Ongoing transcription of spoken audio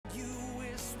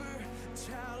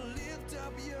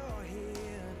up your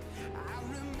head. I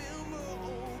remember,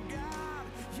 oh God,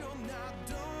 you're not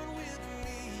done with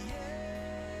me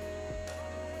yet.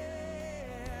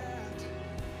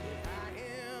 I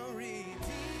am redeemed.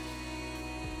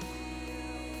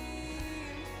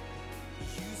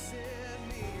 You set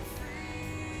me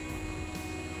free.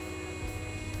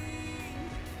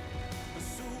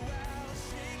 So I'll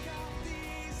shake off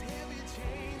these heavy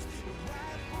chains and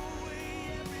wipe away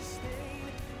every stain.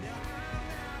 Now I'm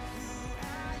not who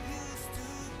I used to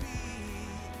be,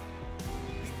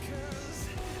 because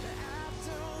I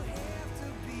don't have to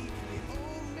be the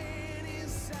old man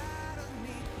inside of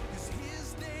me, 'cause his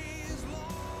day is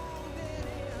long dead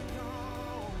and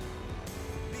gone.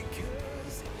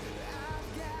 Because I've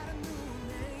got a new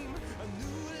name, a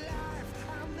new life,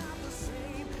 I'm not the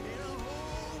same, and a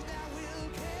hope that will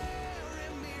carry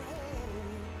me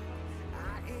home.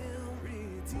 I am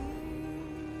redeemed.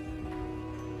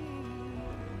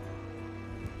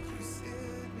 You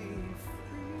set me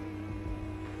free.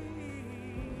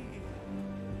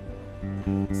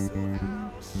 So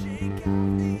I'll shake off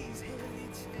these heavy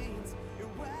chains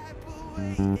and wipe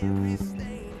away every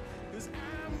stain, 'cause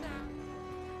I'm not.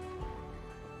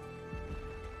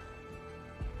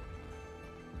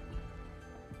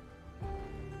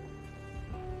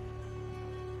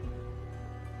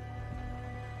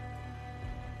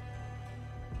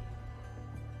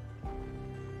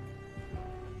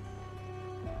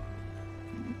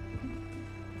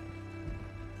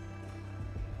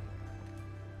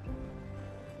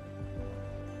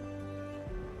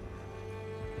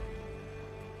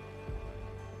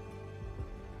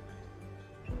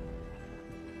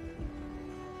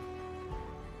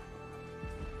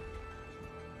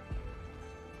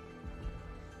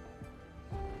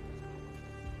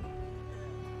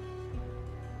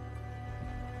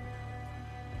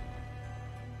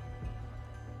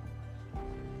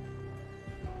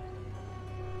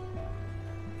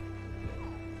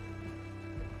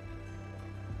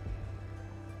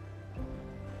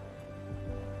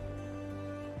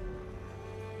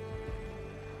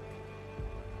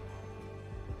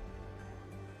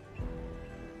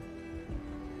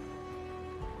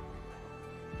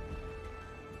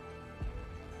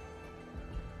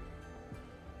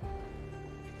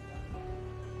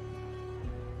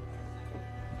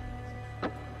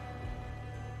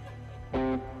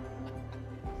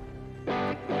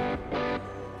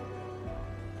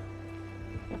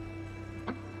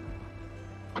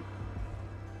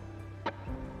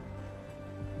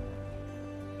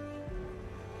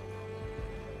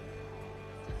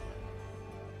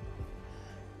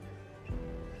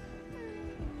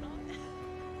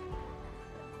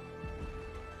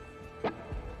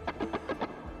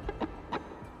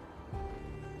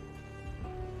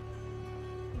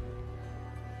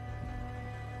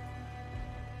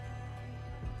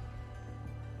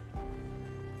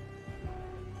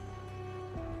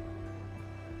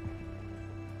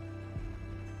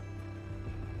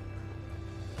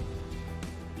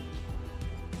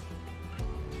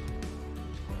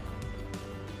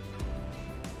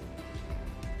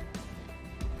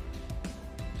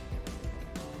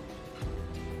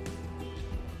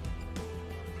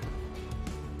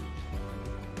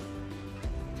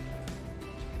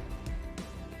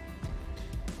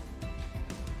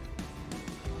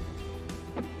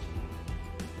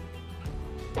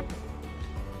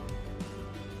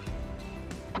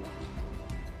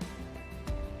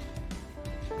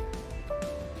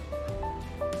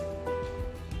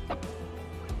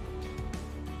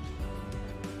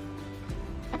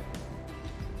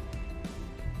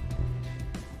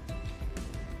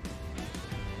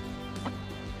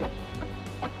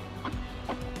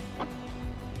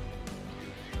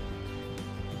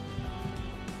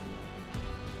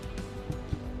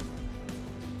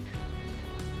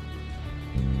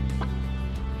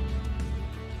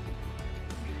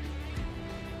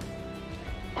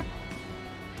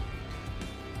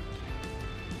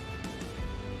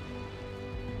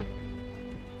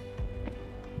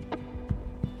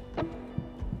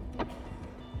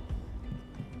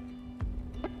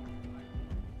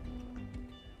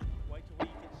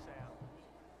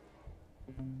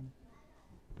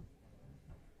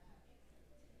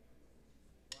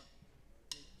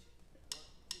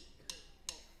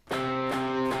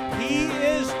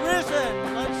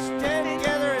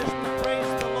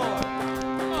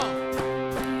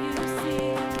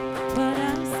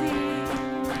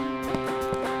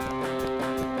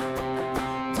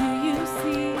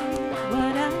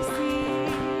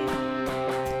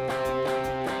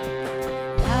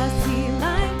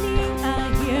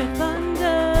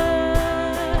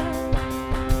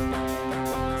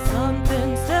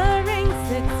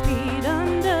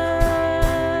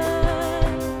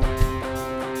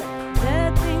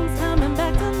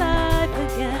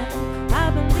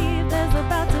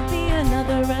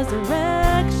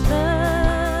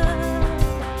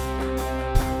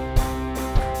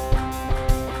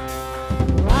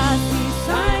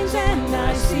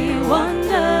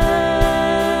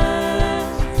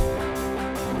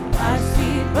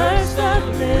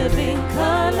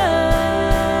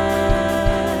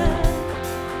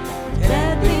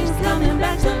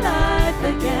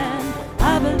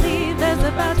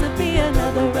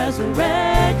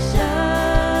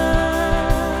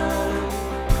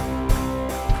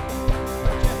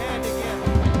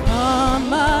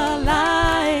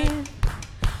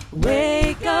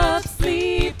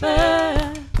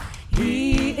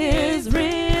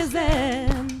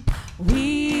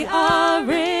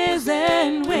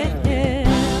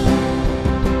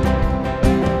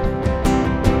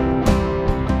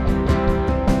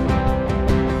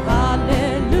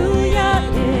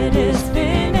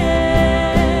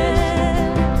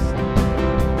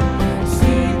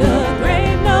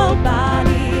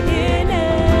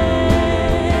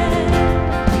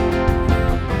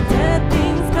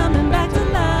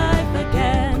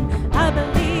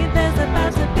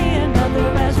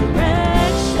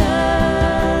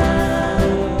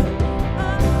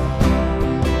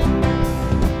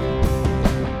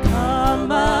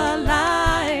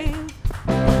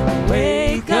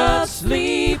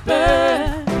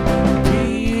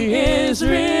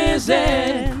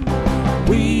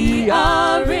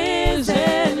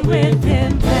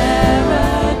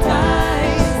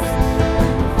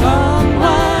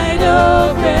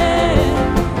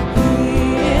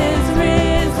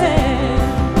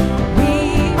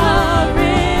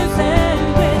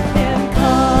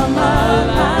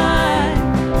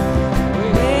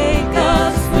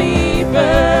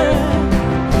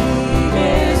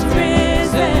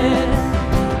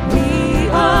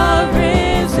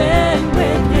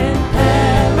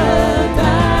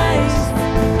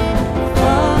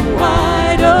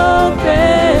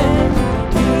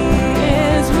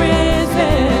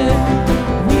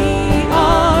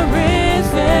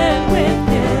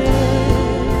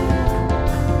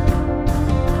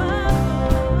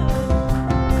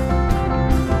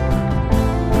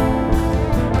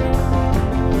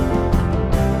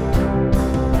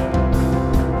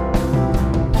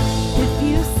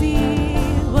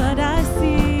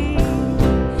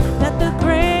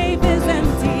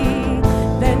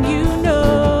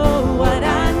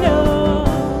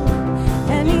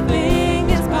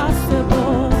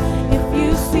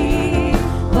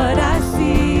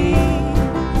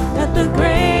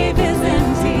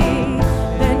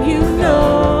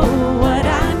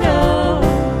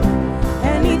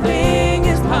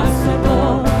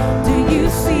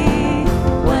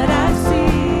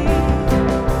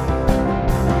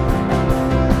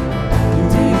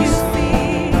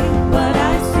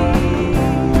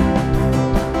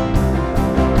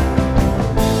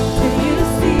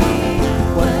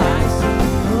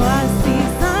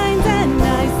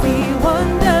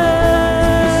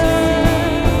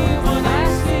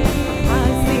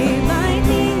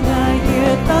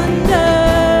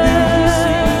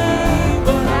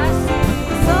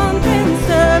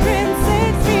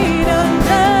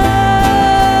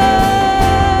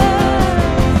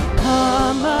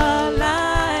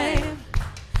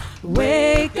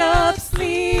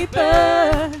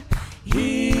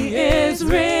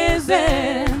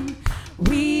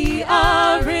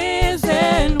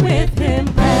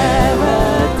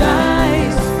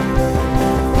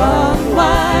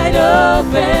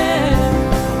 risen.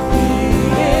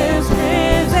 He is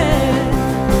risen.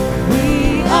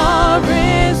 We are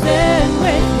risen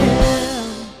with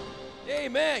him.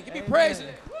 Amen. Give me praise.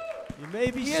 You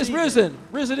may be He is seated. risen.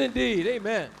 Risen indeed.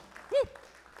 Amen. Woo.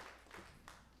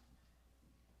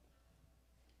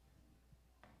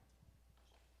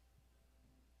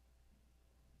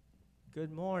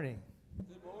 Good morning.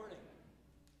 Good morning.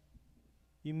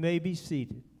 You may be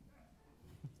seated.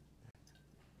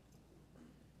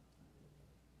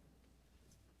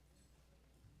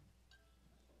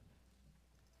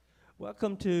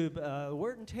 Welcome to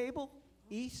Word and Table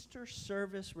Easter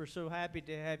service. We're so happy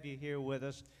to have you here with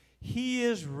us. He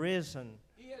is risen.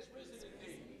 He has risen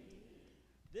indeed.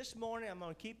 This morning, I'm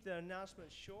going to keep the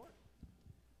announcements short.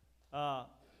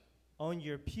 On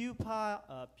your pew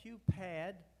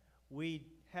pad, we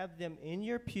have them in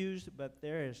your pews, but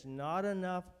there is not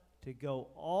enough to go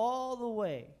all the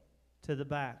way to the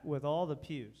back with all the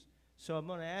pews. So I'm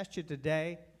going to ask you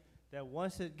today that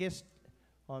once it gets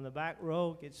on the back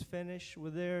row, gets finished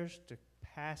with theirs, to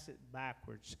pass it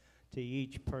backwards to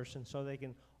each person so they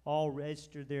can all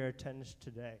register their attendance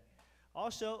today.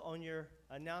 Also, on your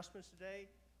announcements today,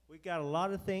 we got a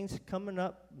lot of things coming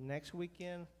up next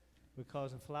weekend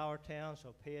because of Flower Town,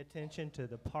 so pay attention to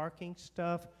the parking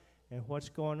stuff and what's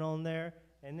going on there,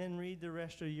 and then read the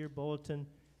rest of your bulletin,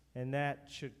 and that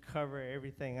should cover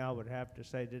everything I would have to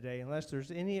say today, unless there's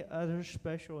any other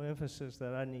special emphasis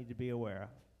that I need to be aware of.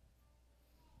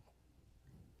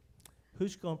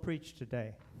 Who's going to preach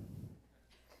today?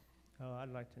 Oh, I'd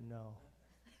like to know.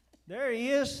 There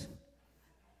he is.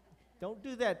 Don't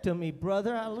do that to me,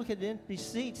 brother. I look at empty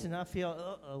seats and I feel,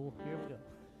 uh-oh, here we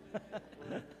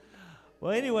go.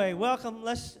 Well, anyway, welcome.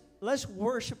 Let's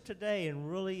worship today and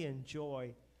really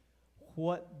enjoy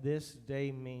what this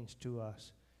day means to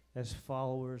us as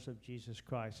followers of Jesus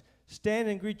Christ. Stand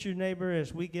and greet your neighbor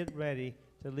as we get ready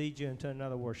to lead you into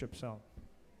another worship song.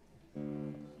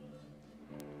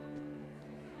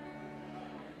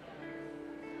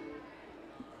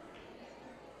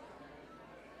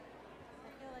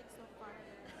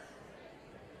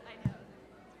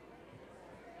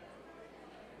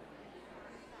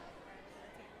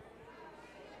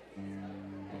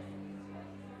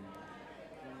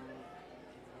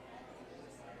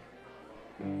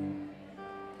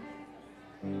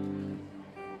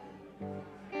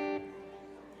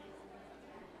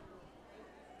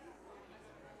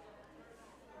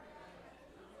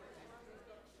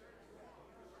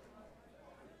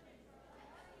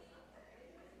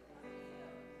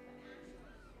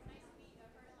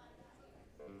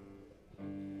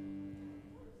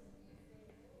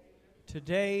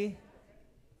 Today,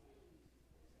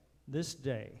 this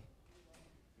day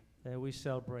that we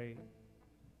celebrate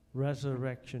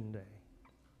Resurrection Day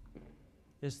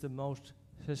is the most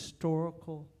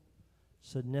historical,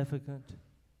 significant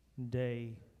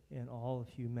day in all of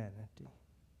humanity.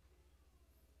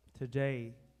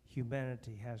 Today,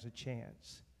 humanity has a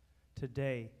chance.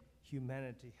 Today,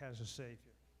 humanity has a Savior.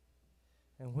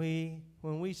 And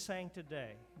when we sang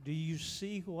today, do you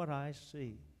see what I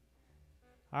see?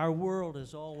 Our world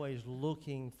is always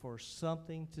looking for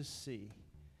something to see,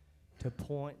 to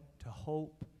point to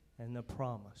hope and the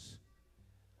promise.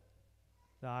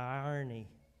 The irony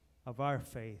of our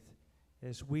faith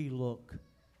is we look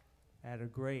at a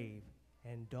grave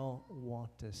and don't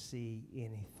want to see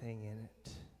anything in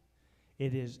it.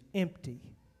 It is empty.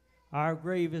 Our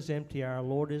grave is empty. Our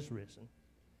Lord is risen.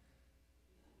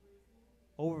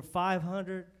 Over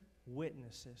 500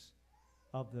 witnesses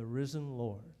of the risen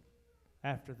Lord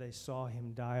after they saw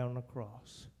him die on the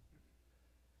cross.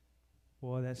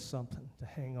 Boy, that's something to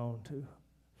hang on to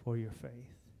for your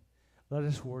faith. Let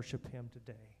us worship him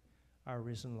today, our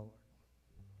risen Lord.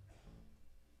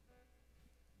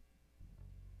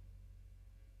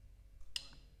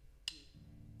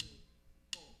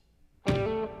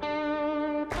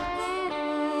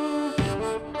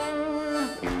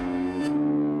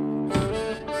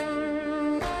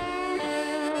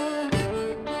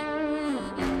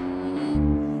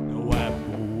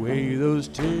 Those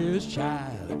tears,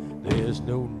 child, there's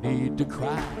no need to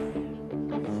cry.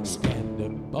 Stand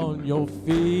up on your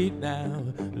feet now,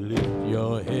 lift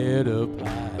your head up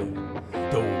high.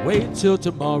 Don't wait till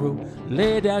tomorrow,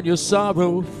 lay down your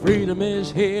sorrow, freedom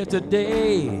is here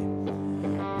today.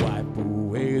 Wipe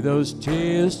away those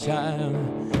tears, child,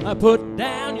 I put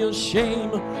down your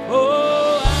shame.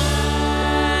 Oh,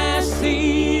 I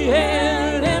see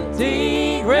an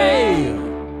empty grave.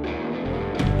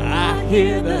 I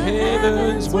hear the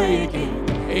heavens waking,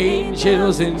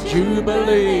 angels in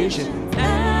jubilation.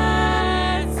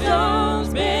 That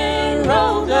stone's been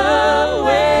rolled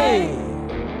away.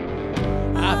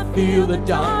 I feel the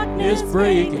darkness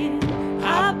breaking.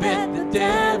 I bet the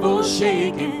devil's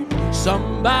shaking.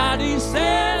 Somebody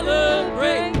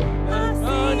celebrate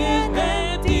on his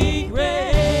empty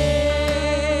grave.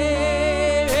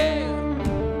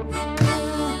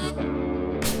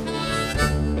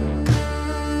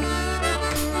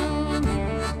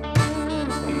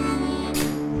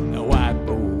 Now wipe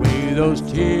away those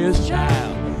tears,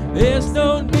 child. There's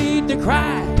no need to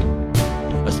cry.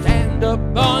 Stand up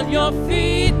on your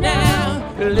feet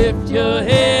now. Lift your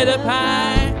head up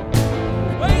high.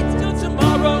 Wait till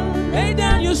tomorrow. Lay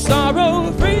down your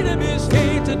sorrow. Freedom is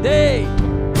here today.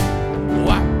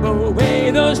 Wipe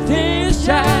away those tears,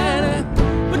 child.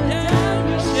 Put down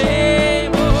your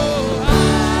shame. Oh,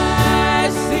 I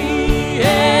see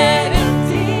an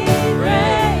empty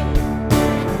grave.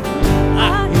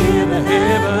 I hear the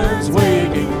heavens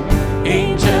waking,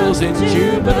 angels in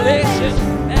jubilation.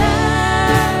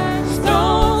 That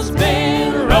stone's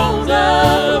been rolled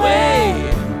away.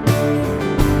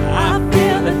 I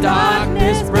feel the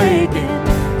darkness breaking.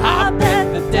 I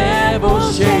bet the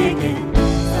devil's shaking.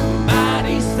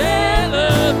 Somebody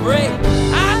celebrate.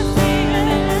 I see an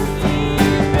empty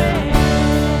grave.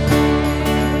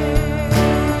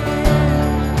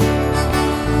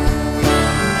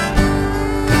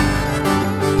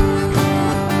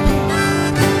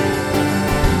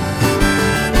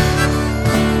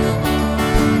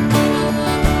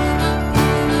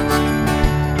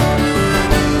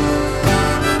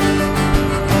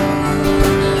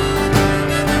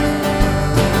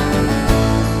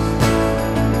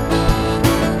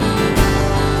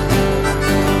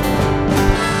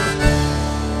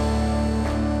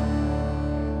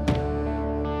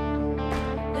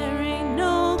 There ain't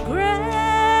no grave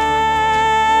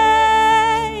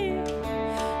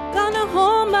gonna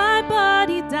hold my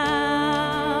body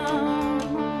down.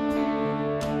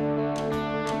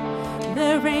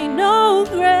 There ain't no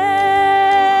grave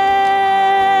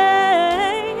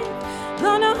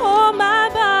gonna hold my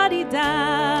body down.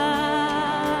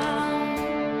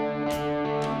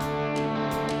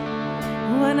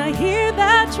 When I hear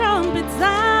that trumpet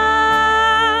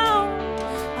sound,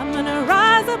 I'm gonna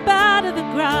rise up out of the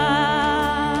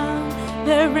ground.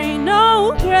 There ain't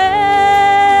no grave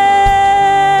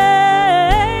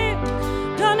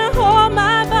gonna hold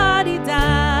my body down.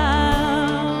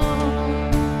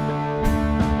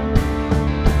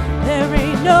 There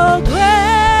ain't no grave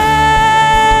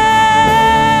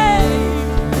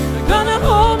gonna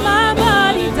hold my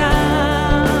body down.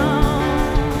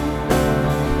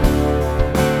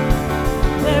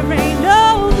 There ain't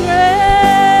no grave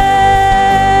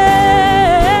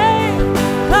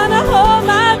gonna hold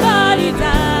my body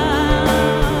down.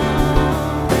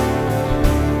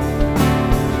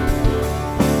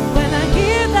 When I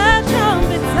hear that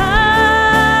trumpet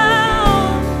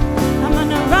sound, I'm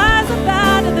gonna rise up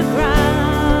out of the ground.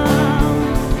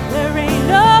 There ain't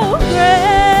no grave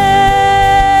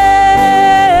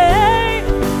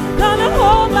gonna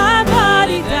hold my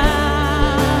body down.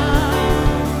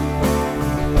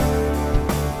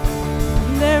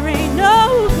 There ain't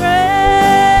no grave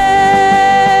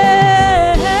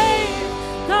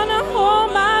gonna hold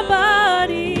my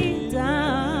body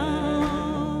down.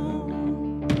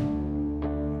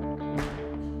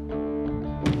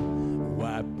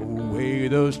 Wipe away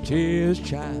those tears,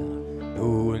 child.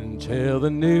 Go and tell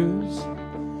the news.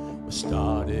 What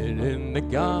started in the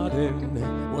garden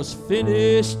was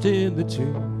finished in the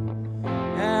tomb.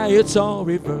 Now it's all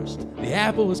reversed. The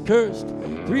apple was cursed.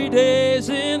 3 days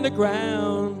in the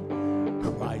ground.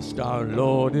 Christ our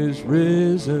Lord is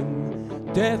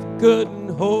risen. Death couldn't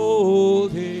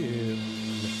hold him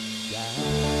down.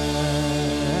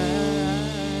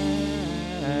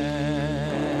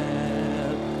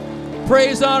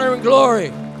 Praise, honor, and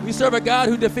glory. We serve a God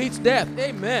who defeats death.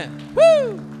 Amen. Woo!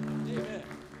 Amen.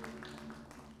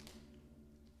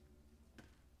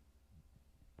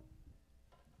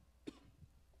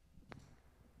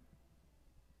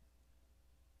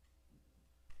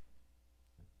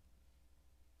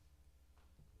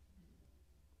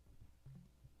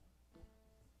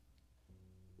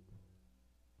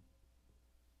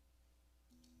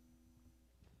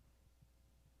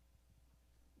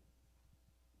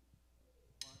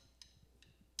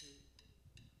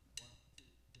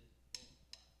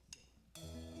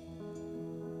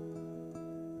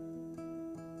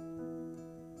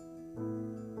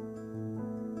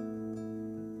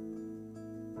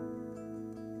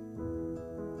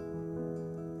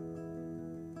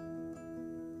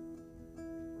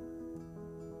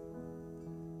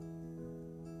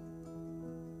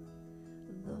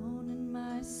 Alone in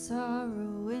my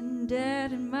sorrow and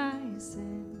dead in my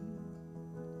sin.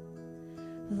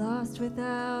 lost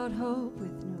without hope,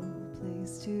 with no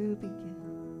place to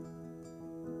begin.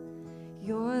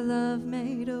 Your love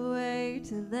made a way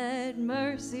to let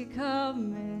mercy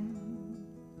come in.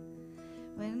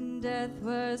 When death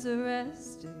was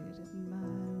arrested and my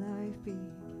life began.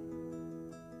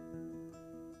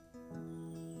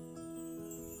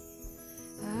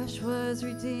 Ash was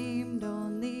redeemed,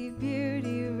 only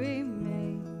beauty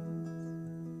remains.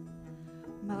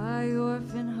 My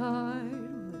orphan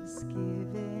heart was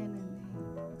given a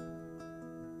name.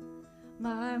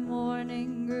 My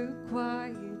mourning grew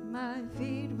quiet, my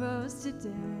feet rose to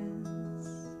dance.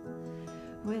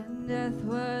 When death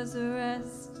was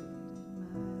arrested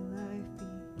and my life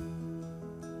began.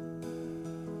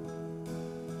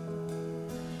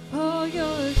 Oh,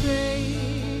 your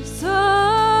grace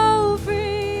so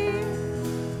free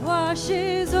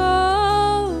washes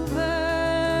over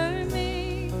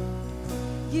me.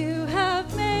 You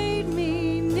have made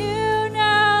me new,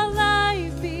 now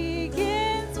life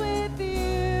begins with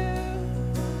you.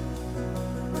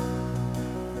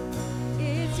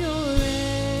 It's your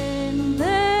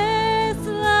endless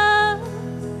love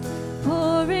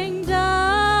pouring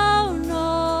down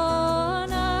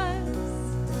on us.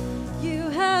 You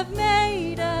have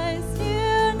made us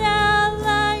new, now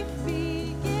life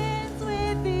begins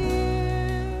with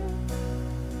you.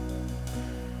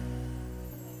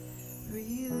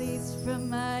 Released from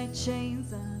my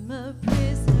chains, I'm a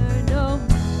prisoner no more.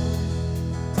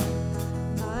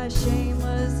 My shame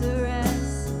was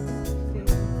arrested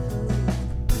faithfully.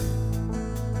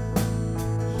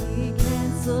 He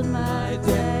canceled my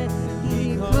debt,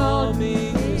 he called me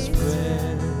his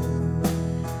friend.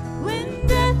 When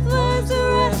death was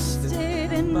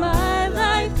arrested and my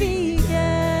life began.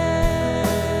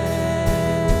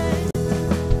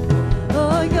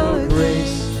 Oh, your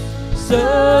grace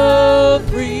So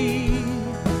free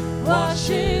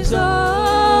washes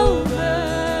over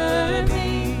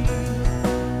me.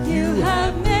 You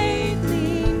have made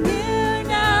me new,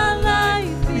 now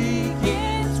life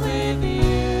begins with you.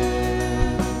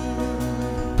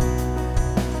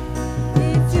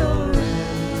 It's your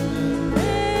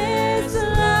endless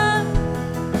love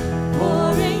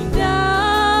pouring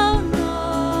down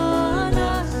on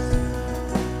us.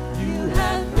 You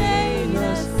have made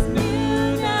us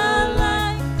new, now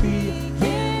life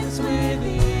begins with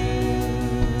you.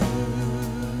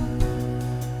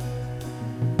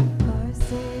 Our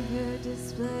Savior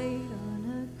displayed on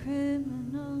a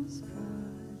criminal's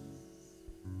cross.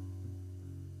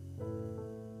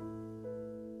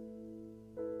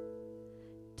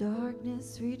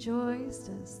 Darkness rejoiced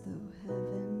as though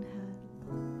heaven had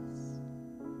lost.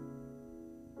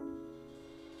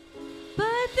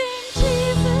 But then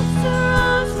Jesus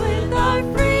arose with our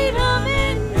freedom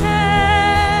in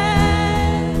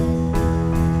hand.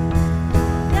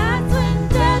 That's when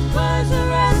death was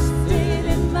arrested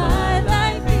and my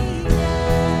life began.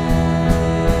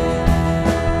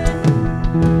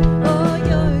 Oh,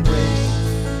 your grace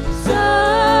so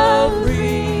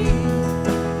free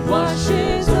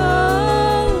washes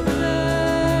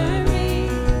over me.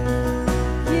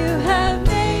 You have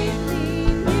made me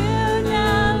new,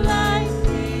 now life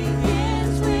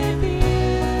begins with you.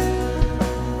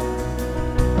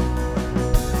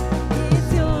 It's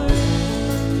your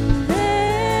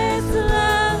endless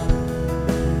love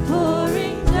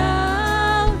pouring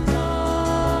down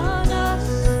on us.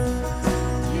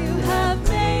 You have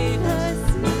made us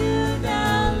new,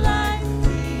 now life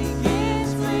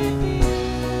begins with you.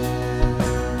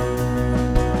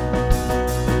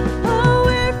 Oh,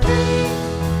 we're free,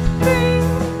 free,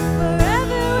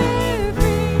 forever we're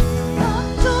free. Come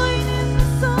join in the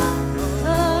song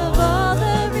of all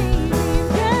the redeemed.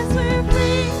 Yes, we're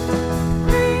free,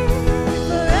 free,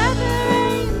 forever,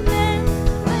 amen.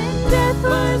 When death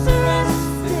was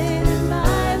arrested and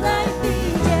my life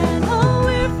began. Oh,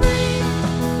 we're free,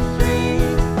 free,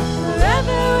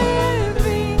 forever we're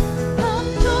free. Come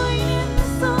join in the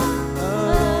song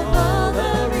of all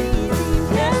the redeemed.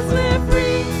 Yes, we're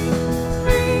free,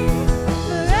 free,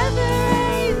 forever,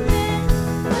 amen.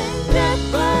 When death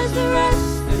was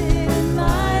arrested and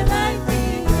my life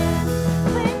began.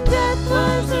 When death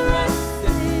was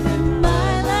arrested and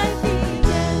my life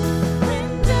began. When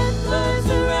death was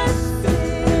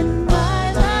arrested and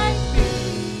my life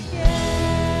began.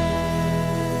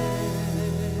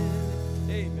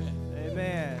 Amen.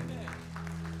 Amen.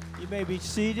 You may be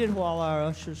seated while our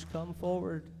ushers come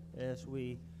forward as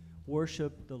we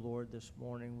worship the Lord this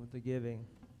morning with the giving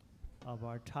of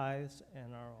our tithes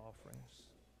and our offerings.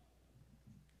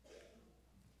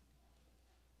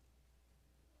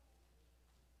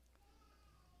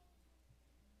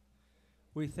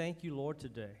 We thank you, Lord,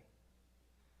 today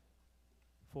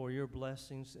for your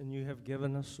blessings, and you have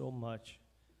given us so much.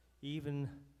 Even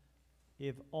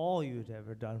if all you'd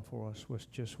ever done for us was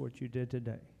just what you did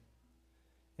today,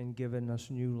 and given us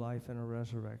new life and a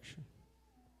resurrection,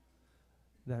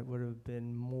 that would have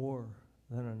been more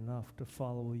than enough to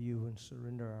follow you and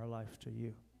surrender our life to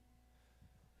you.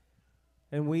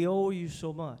 And we owe you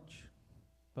so much.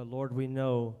 But Lord, we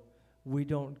know we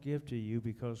don't give to you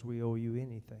because we owe you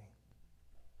anything.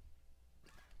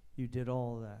 You did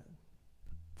all that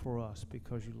for us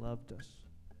because you loved us.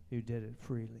 You did it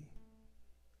freely.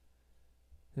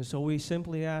 And so we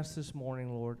simply ask this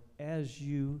morning, Lord, as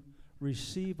you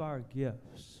receive our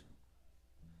gifts,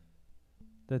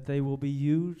 that they will be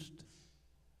used,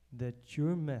 that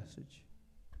your message,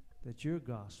 that your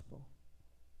gospel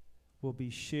will be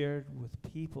shared with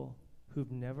people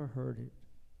who've never heard it,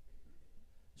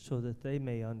 so that they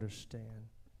may understand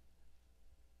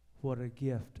what a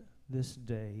gift this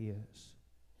day is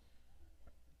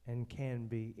and can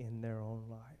be in their own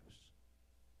lives.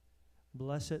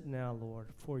 Bless it now, Lord,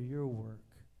 for your work.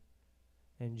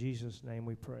 In Jesus' name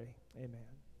we pray. Amen.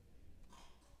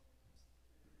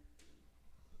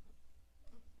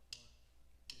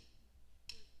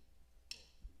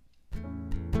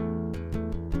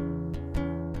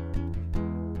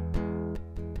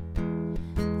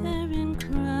 Therein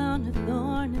crown a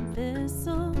thorn and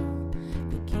thistle,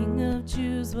 the King of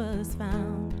Jews was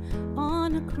found.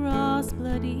 On a cross,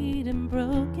 bloodied and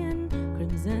broken,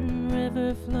 crimson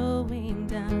river flowing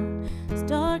down. As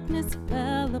darkness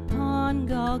fell upon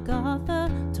Golgotha,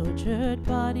 tortured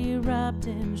body wrapped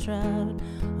in shroud,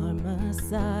 our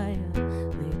Messiah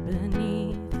lay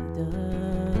beneath the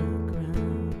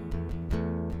ground.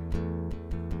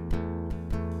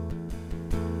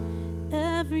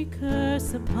 Every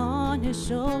curse upon his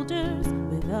shoulders,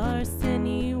 with our sin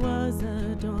he was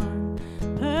adorned.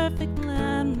 Perfect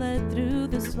Lamb led through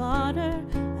the slaughter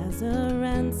as a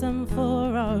ransom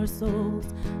for our souls.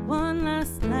 One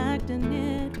last act and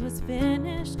it was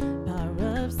finished.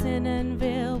 Power of sin and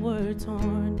veil were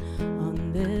torn.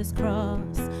 On this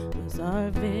cross was our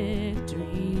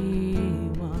victory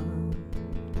won.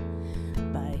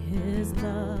 By his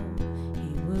love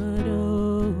he would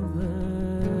overcome.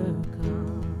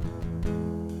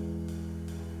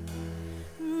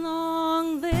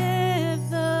 Long live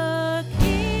the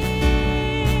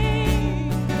King,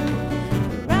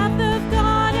 the wrath of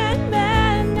God and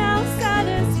man now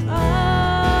satisfied.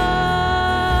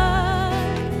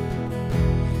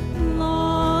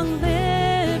 Long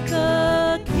live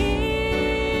the King,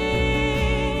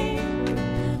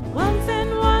 once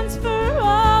and once for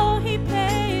all he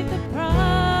paid the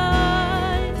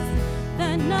price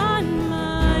that none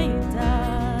might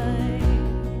die.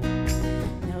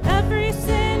 Now every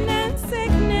sin and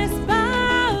sickness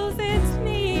bows its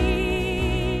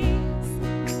knees,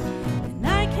 and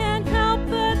I can't help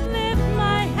but lift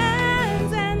my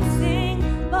hands and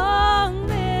sing, long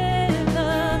live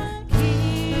the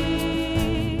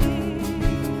King.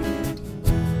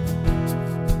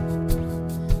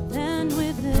 Then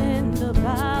within the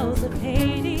bowels of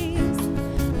Hades,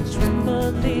 a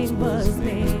trembling was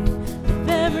made. The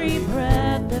very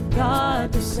breath of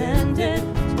God descended,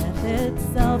 death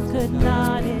itself could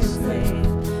not enslave.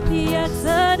 The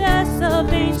exodus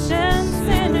of ancient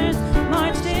sinners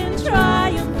marched in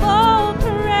triumphal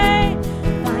parade.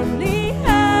 Finally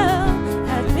hell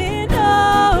had been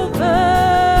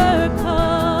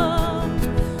overcome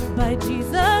by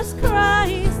Jesus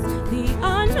Christ, the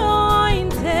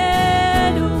anointed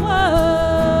one.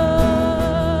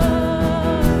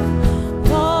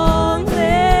 Long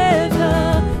live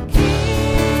the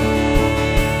King,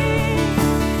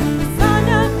 the Son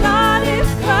of God is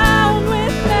crowned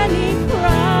with many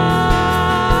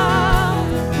crowns.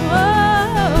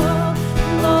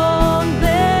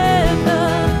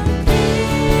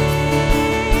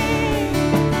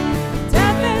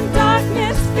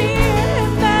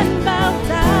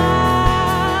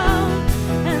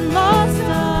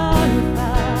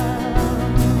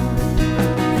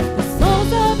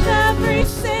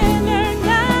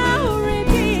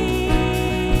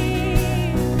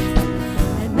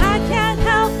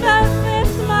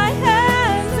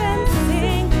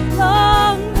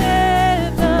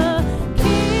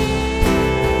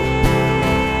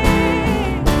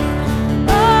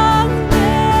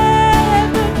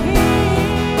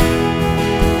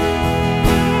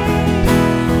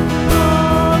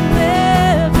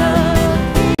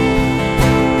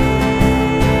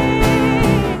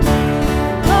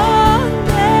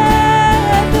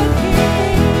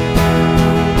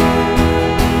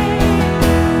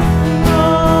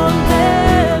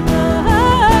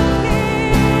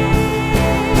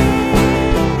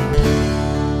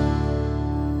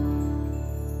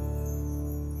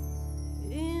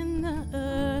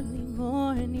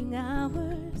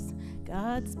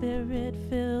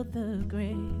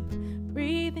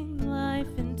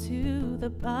 the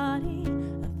body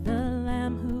of the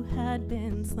Lamb who had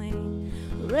been slain,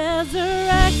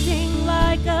 resurrecting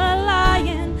like a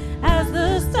lion as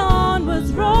the stone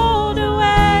was rolled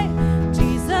away.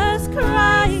 Jesus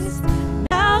Christ,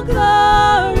 now glorified.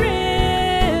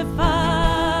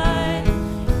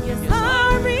 Yes,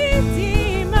 our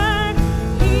Redeemer,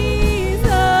 He's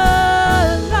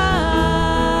alive.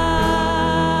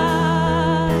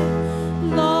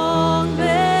 Long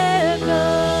live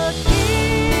the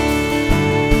King.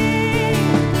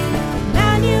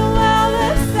 Emmanuel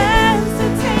ascends to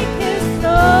take His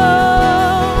throne.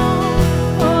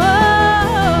 Oh,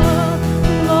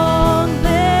 long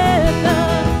live the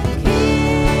King.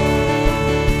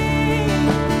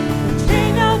 The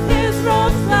train of His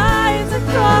robe slides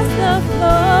across the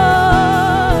floor.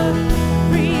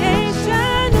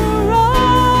 Creation roars.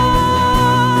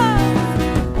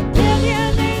 A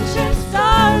billion ancient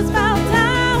stars bow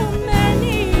down their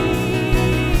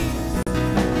knees.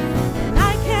 And I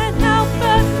can't help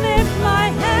but lift my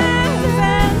hands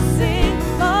and sing,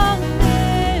 long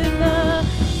live the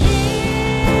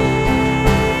King.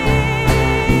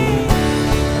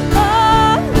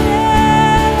 Long live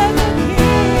the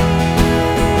King.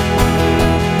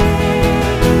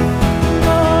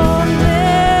 Long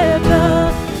live the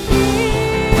King.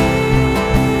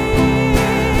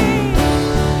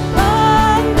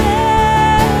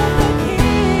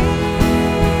 Long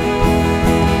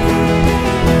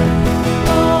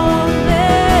live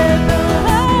the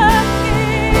King.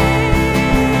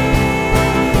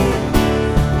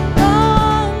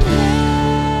 Long live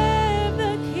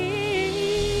the King. Long live the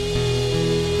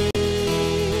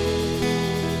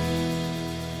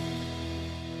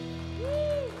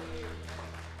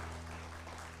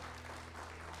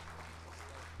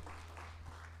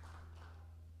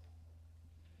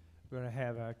We're going to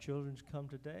have our children's come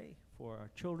today for our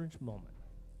children's moment.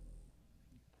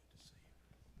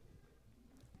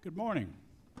 Good morning.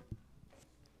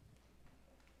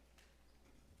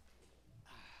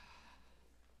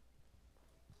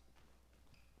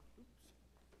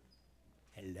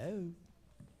 Hello.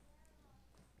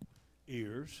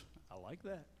 Ears. I like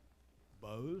that.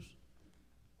 Bows.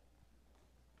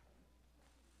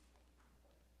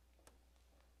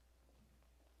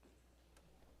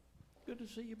 Good to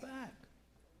see you back.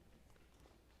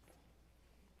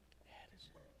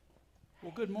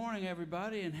 Well, good morning,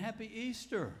 everybody, and happy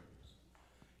Easter.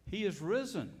 He is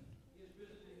risen.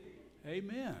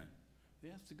 Amen.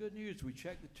 That's the good news. We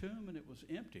checked the tomb, and it was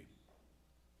empty.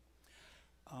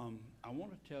 I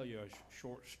want to tell you a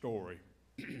short story.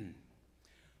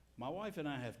 My wife and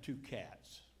I have two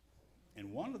cats,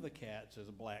 and one of the cats is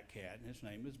a black cat, and his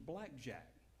name is Blackjack,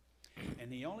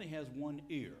 and he only has one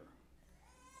ear.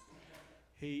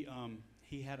 He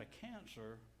had a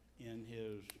cancer in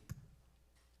his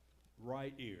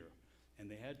right ear, and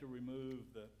they had to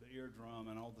remove the eardrum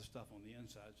and all the stuff on the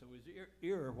inside. So his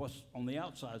ear was on the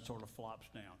outside sort of flops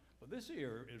down. But this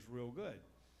ear is real good.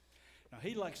 Now,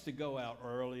 he likes to go out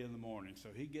early in the morning, so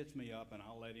he gets me up, and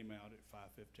I'll let him out at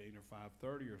 5:15 or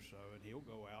 5:30 or so, and he'll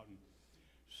go out and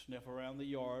sniff around the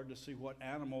yard to see what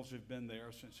animals have been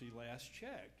there since he last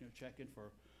checked, checking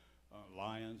for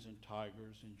lions and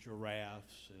tigers and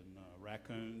giraffes and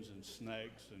raccoons and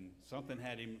snakes, and something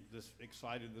had him this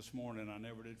excited this morning. I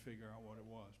never did figure out what it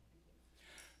was.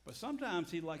 But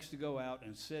sometimes he likes to go out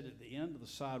and sit at the end of the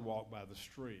sidewalk by the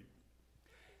street.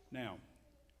 Now,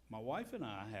 my wife and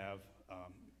I have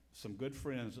some good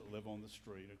friends that live on the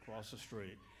street, across the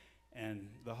street, and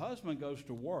the husband goes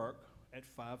to work at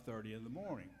 5:30 in the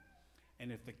morning.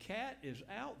 And if the cat is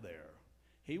out there,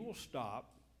 he will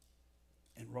stop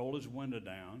and roll his window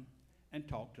down and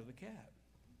talk to the cat.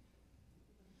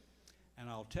 And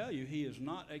I'll tell you, he is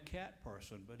not a cat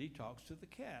person, but he talks to the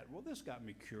cat. Well, this got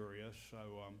me curious,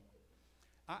 so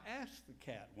I asked the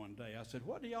cat one day, I said,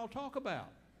 "What do y'all talk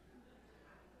about?"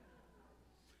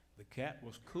 The cat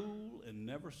was cool and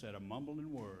never said a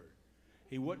mumbling word.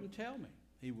 He wouldn't tell me.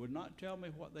 He would not tell me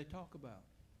what they talk about.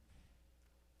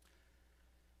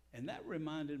 And that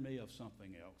reminded me of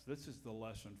something else. This is the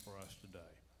lesson for us today.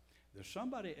 There's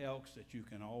somebody else that you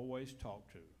can always talk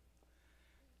to.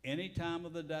 Any time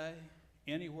of the day,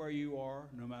 anywhere you are,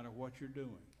 no matter what you're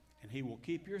doing. And he will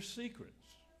keep your secrets.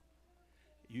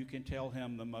 You can tell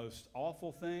him the most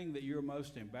awful thing that you're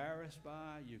most embarrassed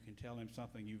by. You can tell him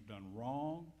something you've done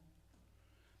wrong.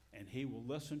 And he will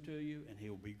listen to you, and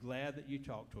he'll be glad that you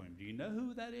talk to him. Do you know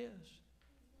who that is?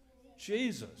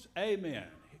 Jesus.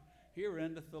 Amen. Here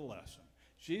endeth the lesson.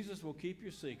 Jesus will keep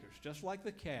your secrets. Just like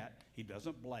the cat, he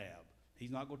doesn't blab.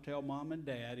 He's not going to tell mom and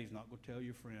dad. He's not going to tell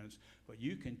your friends. But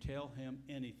you can tell him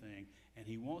anything, and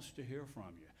he wants to hear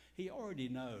from you. He already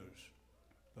knows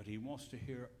but he wants to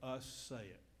hear us say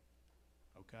it.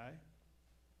 Okay?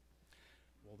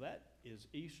 Well, that is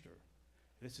Easter.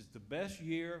 This is the best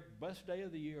day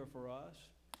of the year for us,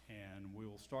 and we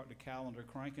will start the calendar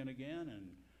cranking again, and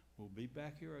we'll be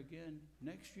back here again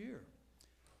next year.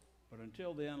 But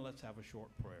until then, let's have a short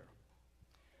prayer.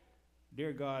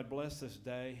 Dear God, bless this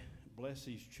day, bless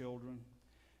these children,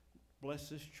 bless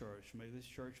this church. May this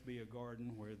church be a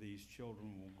garden where these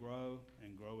children will grow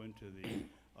and grow into the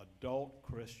adult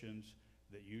Christians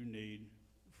that you need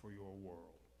for your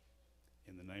world.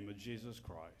 In the name of Jesus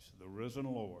Christ, the risen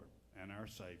Lord and our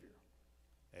Savior.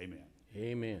 Amen.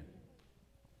 Amen.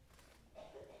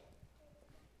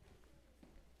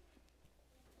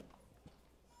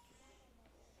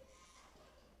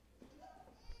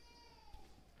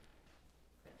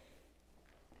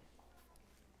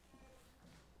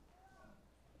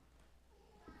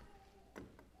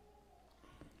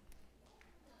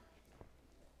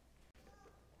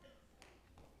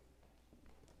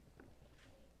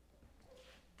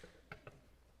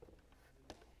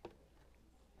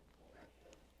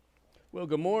 Well,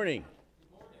 good morning.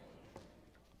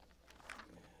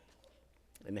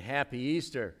 And happy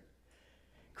Easter.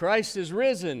 Christ is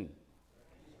risen.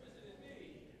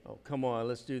 Oh, come on,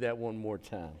 let's do that one more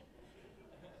time.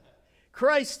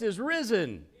 Christ is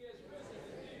risen.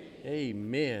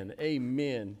 Amen.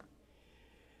 Amen.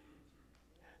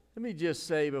 Let me just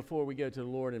say before we go to the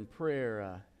Lord in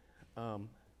prayer,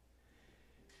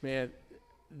 man,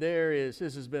 this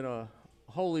has been a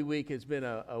Holy Week. Has been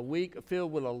a week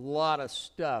filled with a lot of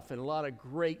stuff and a lot of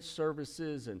great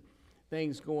services and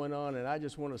things going on. And I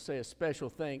just want to say a special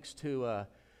thanks to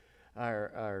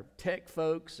our tech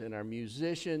folks and our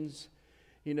musicians.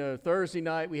 You know, Thursday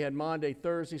night we had Maundy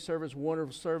Thursday service,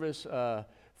 wonderful service.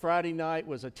 Friday night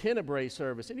was a Tenebrae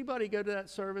service. Anybody go to that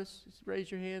service? Just raise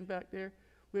your hand back there.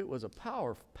 It was a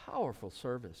powerful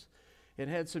service. It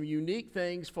had some unique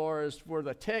things for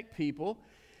the tech people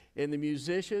and the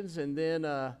musicians, and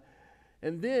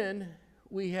then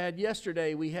we had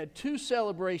yesterday, we had two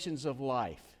celebrations of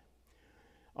life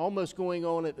almost going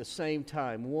on at the same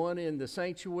time, one in the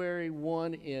sanctuary,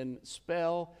 one in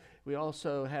Spell. We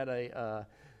also had a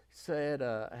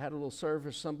little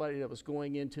service, somebody that was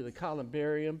going into the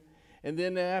columbarium, and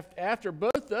then after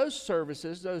both those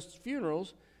services, those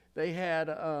funerals, they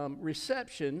had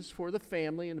receptions for the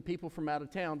family and the people from out of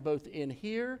town, both in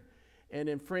here and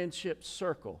in Friendship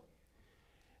Circle.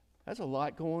 That's a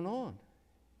lot going on.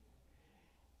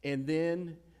 And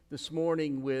then this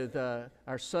morning with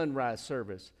our sunrise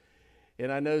service. And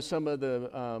I know some of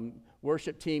the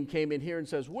worship team came in here and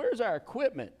says, where's our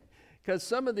equipment? Because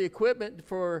some of the equipment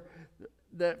for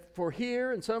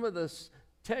here and some of the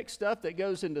tech stuff that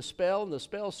goes into Spell and the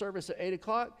Spell service at 8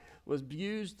 o'clock was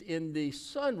used in the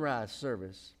sunrise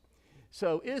service.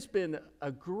 So it's been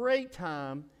a great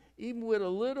time, even with a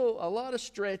lot of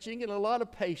stretching and a lot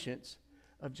of patience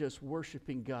of just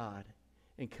worshiping God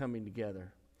and coming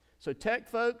together. So tech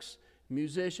folks,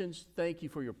 musicians, thank you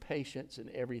for your patience and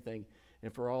everything,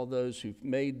 and for all those who've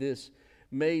made this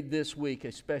week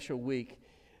a special week,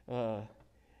 and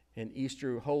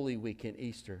Easter, Holy Week in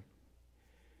Easter.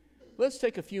 Let's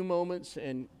take a few moments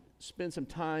and spend some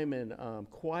time in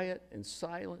quiet and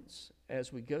silence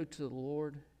as we go to the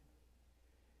Lord,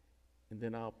 and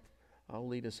then I'll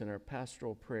lead us in our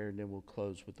pastoral prayer, and then we'll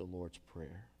close with the Lord's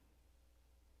Prayer.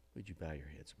 Would you bow your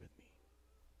heads with me?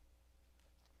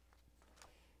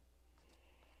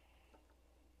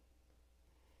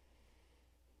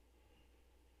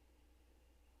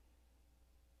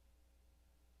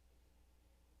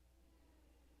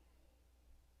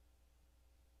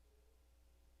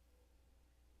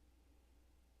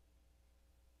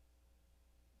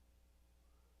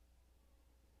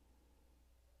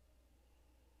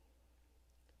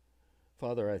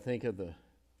 Father, I think of the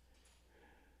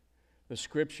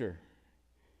scripture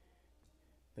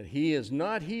that he is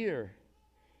not here,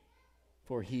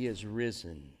 for he is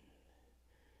risen.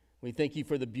 We thank you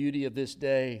for the beauty of this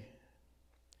day,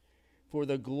 for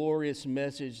the glorious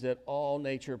message that all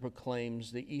nature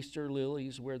proclaims. The Easter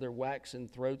lilies, where their waxen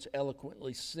throats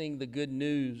eloquently sing the good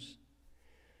news.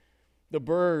 The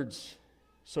birds,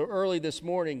 so early this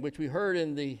morning, which we heard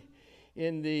in the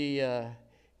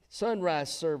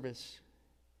sunrise service,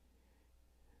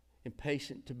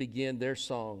 impatient to begin their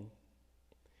song.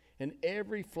 And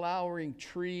every flowering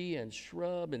tree and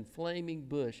shrub and flaming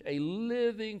bush, a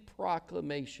living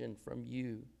proclamation from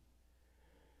you.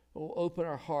 Oh, open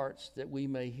our hearts that we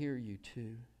may hear you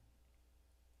too.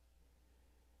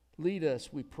 Lead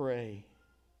us, we pray,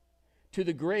 to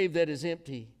the grave that is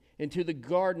empty and to the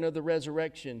garden of the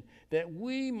resurrection, that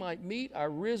we might meet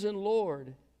our risen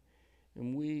Lord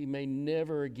and we may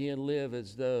never again live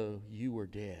as though you were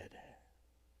dead.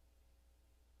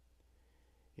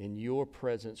 In your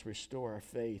presence, restore our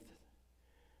faith,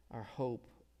 our hope,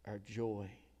 our joy.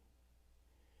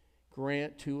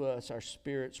 Grant to us, our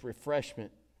spirits,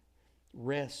 refreshment,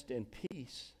 rest, and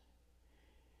peace,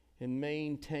 and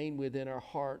maintain within our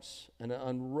hearts an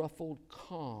unruffled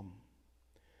calm,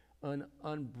 an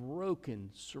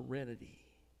unbroken serenity,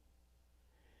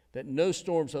 that no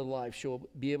storms of life shall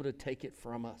be able to take it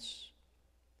from us.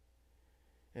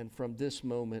 And from this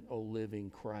moment, O living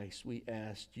Christ, we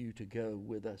ask you to go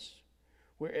with us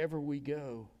wherever we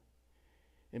go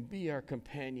and be our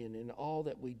companion in all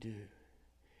that we do.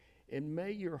 And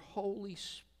may your Holy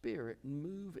Spirit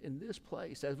move in this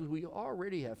place as we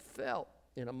already have felt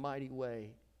in a mighty way,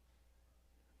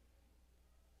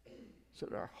 so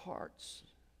that our hearts,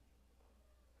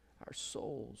 our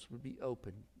souls would be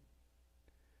open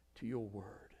to your word.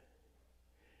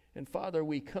 And Father,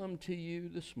 we come to you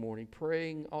this morning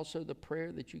praying also the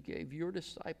prayer that you gave your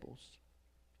disciples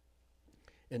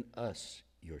and us,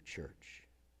 your church.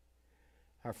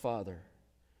 Our Father,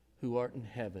 who art in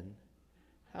heaven,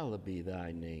 hallowed be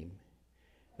thy name.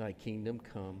 Thy kingdom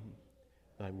come,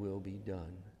 thy will be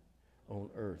done on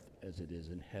earth as it is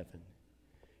in heaven.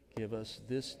 Give us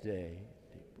this day,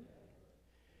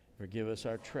 forgive us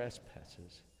our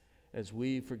trespasses, as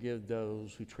we forgive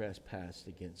those who trespass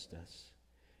against us.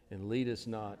 And lead us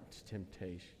not to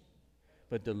temptation,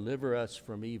 but deliver us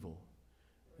from evil.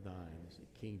 Thine is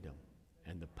the kingdom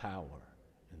and the power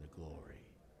and the glory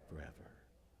forever.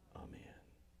 Amen.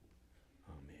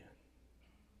 Amen.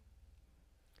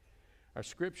 Our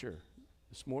scripture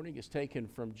this morning is taken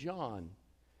from John,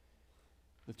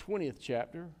 the 20th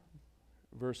chapter,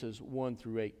 verses 1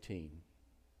 through 18.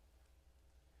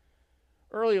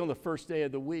 Early on the first day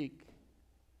of the week,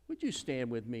 would you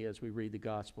stand with me as we read the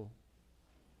gospel?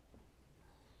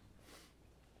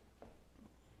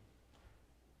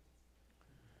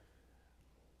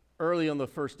 Early on the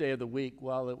first day of the week,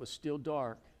 while it was still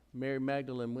dark, Mary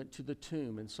Magdalene went to the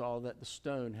tomb and saw that the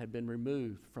stone had been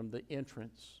removed from the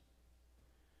entrance.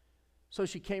 So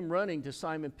she came running to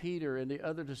Simon Peter and the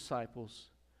other disciples,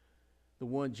 the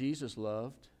one Jesus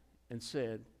loved, and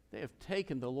said, "They have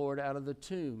taken the Lord out of the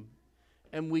tomb,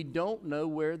 and we don't know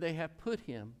where they have put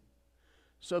him."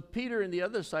 So Peter and the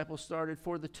other disciple started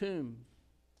for the tomb.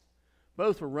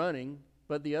 Both were running,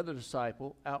 but the other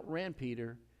disciple outran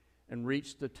Peter and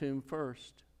reached the tomb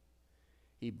first.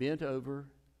 He bent over,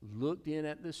 looked in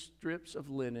at the strips of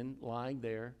linen lying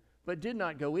there, but did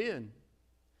not go in.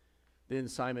 Then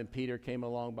Simon Peter came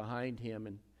along behind him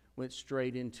and went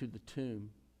straight into the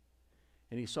tomb.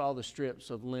 And he saw the strips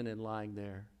of linen lying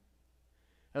there,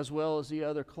 as well as the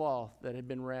other cloth that had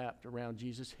been wrapped around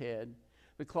Jesus' head.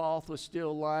 The cloth was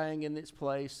still lying in its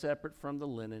place, separate from the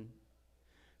linen.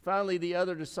 Finally, the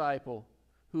other disciple,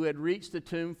 who had reached the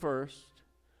tomb first,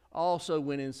 also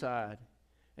went inside,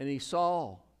 and he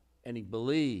saw and he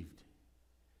believed.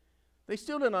 They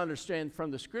still didn't understand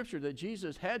from the scripture that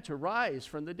Jesus had to rise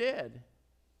from the dead.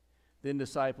 Then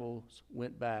disciples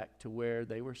went back to where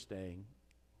they were staying.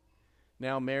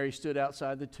 Now Mary stood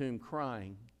outside the tomb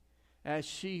crying. As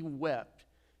she wept,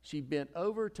 she bent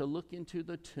over to look into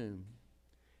the tomb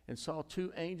and saw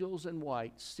two angels in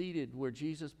white seated where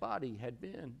Jesus' body had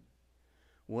been,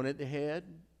 one at the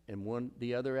head and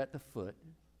the other at the foot.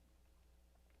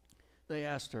 They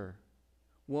asked her,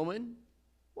 "Woman,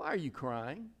 why are you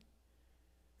crying?"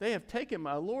 "They have taken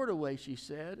my Lord away," she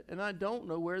said, "and I don't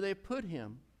know where they put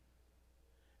him."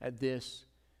 At this,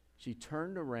 she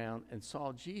turned around and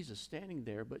saw Jesus standing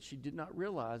there, but she did not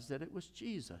realize that it was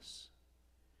Jesus.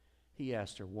 He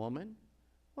asked her, "Woman,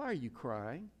 why are you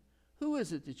crying? Who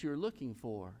is it that you're looking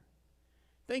for?"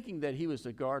 Thinking that he was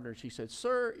the gardener, she said,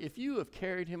 "Sir, if you have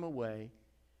carried him away,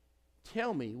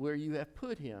 tell me where you have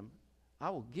put him. I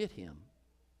will get him."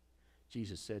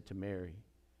 Jesus said to her,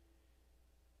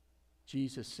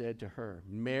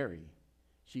 "Mary."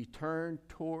 She turned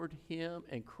toward him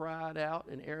and cried out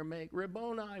in Aramaic,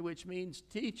 "Rabboni," which means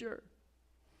teacher.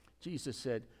 Jesus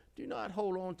said, "Do not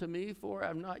hold on to me, for I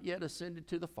have not yet ascended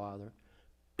to the Father.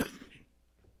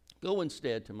 Go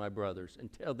instead to my brothers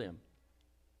and tell them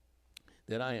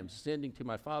that I am ascending to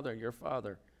my Father and your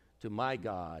Father, to my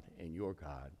God and your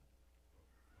God."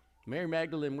 Mary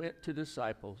Magdalene went to the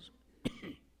disciples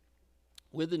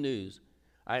with the news,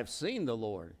 "I have seen the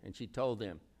Lord," and she told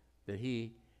them that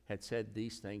he had said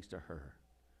these things to her.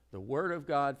 The word of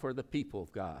God for the people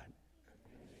of God.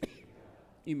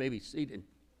 You may be seated.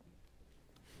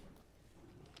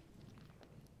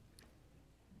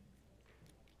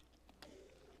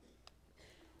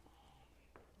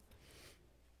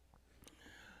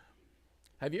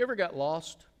 Have you ever got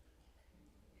lost?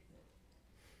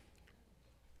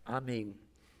 I mean,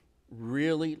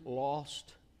 really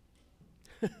lost?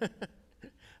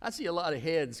 I see a lot of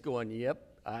heads going,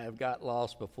 yep, I have got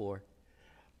lost before.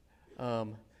 I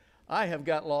have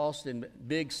got lost in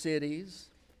big cities.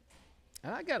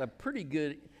 And I got a pretty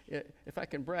good, if I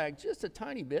can brag just a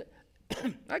tiny bit,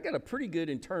 I got a pretty good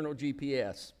internal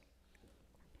GPS.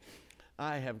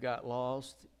 I have got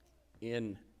lost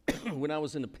in, when I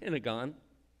was in the Pentagon,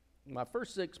 my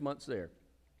first 6 months there,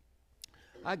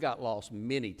 I got lost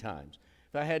many times.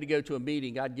 If I had to go to a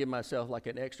meeting, I'd give myself like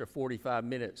an extra 45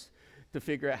 minutes to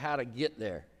figure out how to get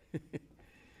there.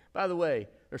 By the way,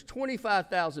 there's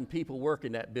 25,000 people work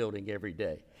in that building every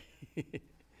day.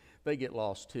 They get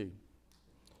lost too.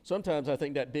 Sometimes I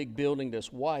think that big building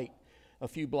that's white a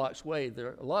few blocks away,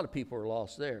 a lot of people are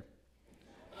lost there.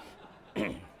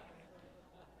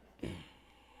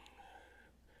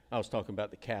 I was talking about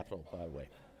the Capitol, by the way.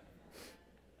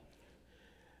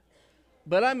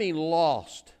 But I mean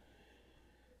lost.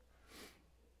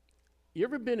 You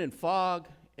ever been in fog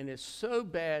and it's so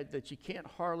bad that you can't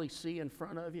hardly see in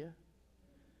front of you?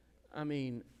 I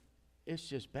mean, it's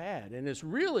just bad. And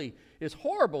it's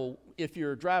horrible if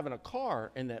you're driving a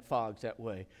car and that fog's that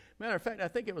way. Matter of fact, I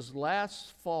think it was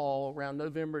last fall, around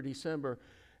November, December,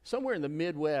 somewhere in the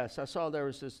Midwest, I saw there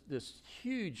was this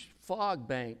huge fog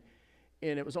bank,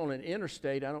 and it was on an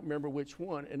interstate. I don't remember which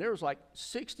one. And there was like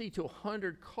 60 to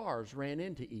 100 cars ran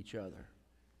into each other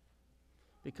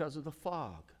because of the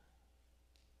fog.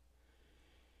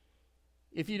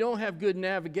 If you don't have good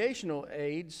navigational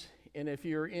aids, and if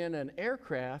you're in an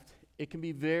aircraft, it can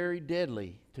be very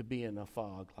deadly to be in a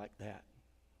fog like that.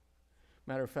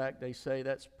 Matter of fact, they say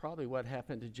that's probably what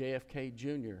happened to JFK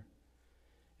Jr.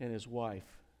 and his wife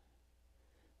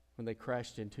when they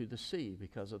crashed into the sea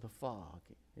because of the fog,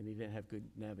 and he didn't have good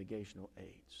navigational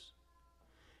aids.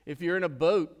 If you're in a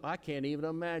boat, I can't even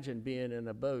imagine being in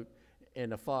a boat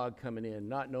and the fog coming in,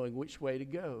 not knowing which way to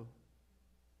go.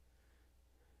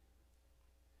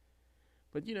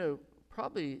 But you know,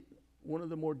 probably one of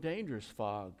the more dangerous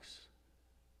fogs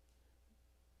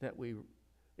that we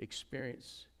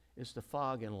experience is the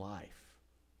fog in life.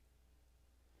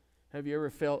 Have you ever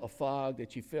felt a fog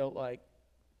that you felt like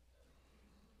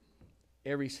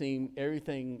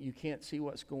everything, you can't see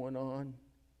what's going on?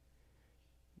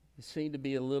 You seem to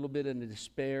be a little bit in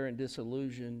despair and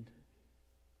disillusioned,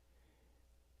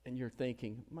 and you're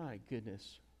thinking, my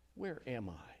goodness, where am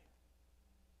I?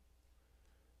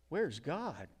 Where's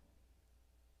God?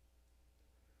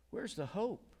 Where's the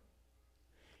hope?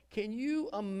 Can you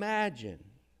imagine?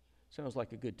 Sounds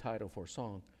like a good title for a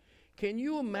song. Can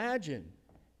you imagine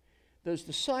those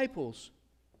disciples?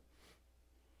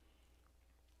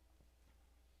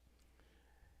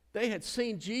 They had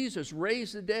seen Jesus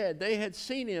raise the dead. They had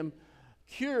seen him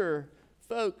cure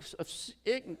folks of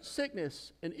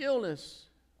sickness and illness.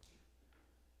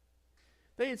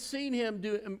 They had seen him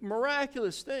do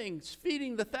miraculous things,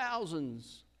 feeding the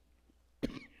thousands.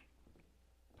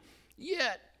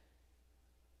 Yet,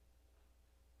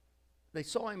 they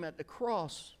saw him at the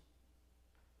cross,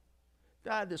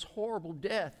 died this horrible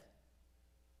death.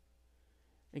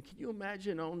 And can you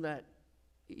imagine on that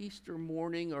Easter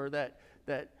morning or that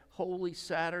Holy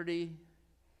Saturday,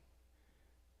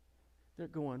 they're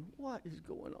going, what is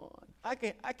going on? I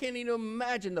can't even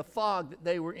imagine the fog that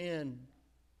they were in.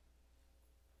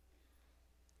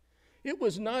 It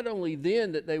was not only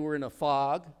then that they were in a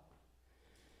fog,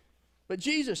 but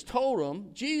Jesus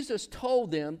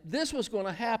told them this was going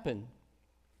to happen.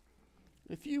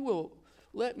 If you will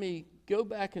let me go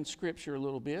back in Scripture a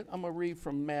little bit, I'm going to read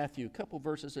from Matthew, a couple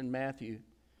verses in Matthew.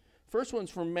 First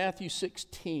one's from Matthew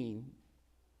 16.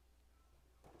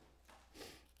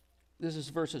 This is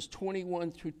verses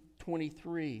 21 through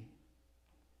 23.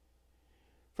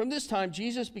 From this time,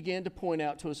 Jesus began to point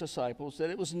out to his disciples that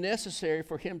it was necessary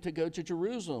for him to go to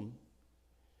Jerusalem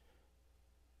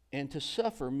and to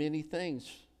suffer many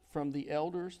things from the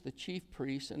elders, the chief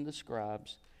priests, and the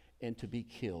scribes, and to be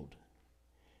killed,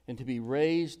 and to be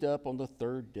raised up on the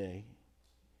third day.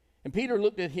 And Peter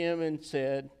looked at him and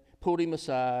pulled him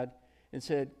aside, and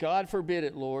said, God forbid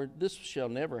it, Lord, this shall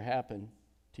never happen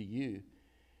to you.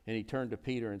 And he turned to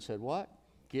Peter and said, what?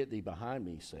 Get thee behind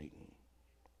me, Satan.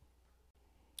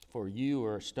 For you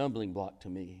are a stumbling block to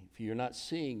me, for you're not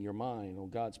seeing your mind on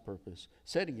God's purpose,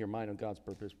 setting your mind on God's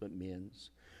purpose, but men's.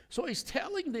 So he is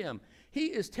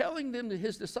telling them to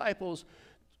his disciples,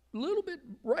 a little bit,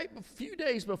 a few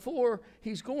days before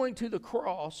he's going to the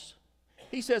cross,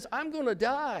 he says, I'm going to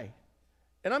die,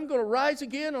 and I'm going to rise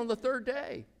again on the third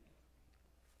day.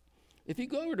 If you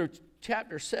go over to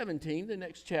chapter 17, the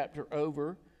next chapter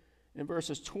over, in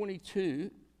verses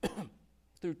 22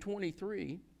 through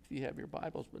 23, if you have your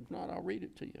Bibles, but if not, I'll read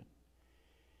it to you.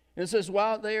 And it says,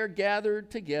 while they are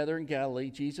gathered together in Galilee,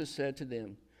 Jesus said to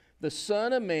them, the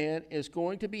Son of Man is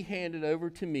going to be handed over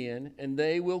to men, and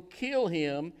they will kill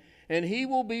him, and he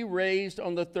will be raised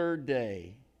on the third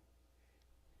day.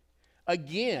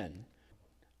 Again,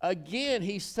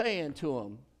 he's saying to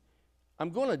them,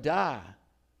 I'm going to die,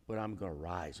 but I'm going to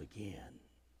rise again.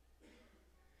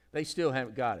 They still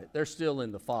haven't got it. They're still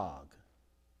in the fog.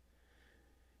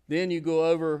 Then you go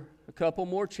over a couple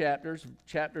more chapters,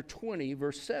 chapter 20,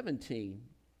 verse 17.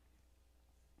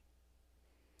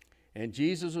 And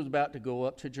Jesus was about to go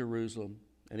up to Jerusalem,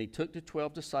 and he took the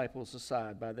 12 disciples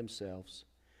aside by themselves.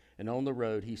 And on the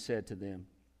road he said to them,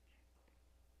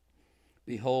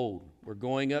 behold, we're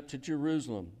going up to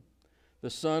Jerusalem. The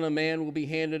Son of Man will be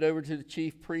handed over to the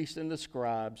chief priests and the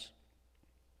scribes,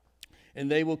 and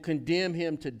they will condemn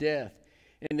him to death,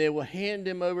 and they will hand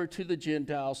him over to the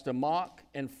Gentiles to mock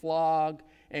and flog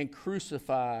and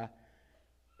crucify,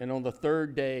 and on the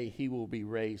third day he will be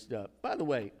raised up. By the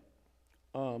way,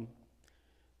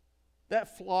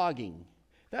 that flogging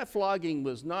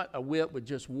was not a whip with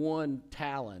just one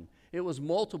talon. It was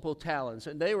multiple talons,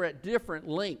 and they were at different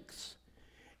lengths.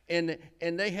 And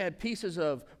they had pieces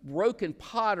of broken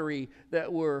pottery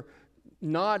that were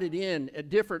knotted in at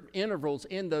different intervals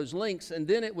in those lengths, and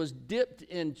then it was dipped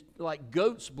in like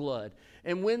goat's blood.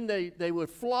 And when they would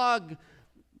flog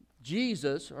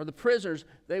Jesus or the prisoners,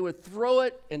 they would throw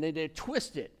it and they'd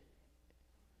twist it.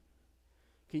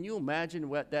 Can you imagine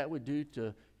what that would do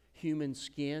to human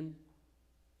skin?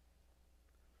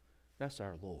 That's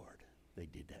our Lord. They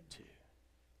did that too.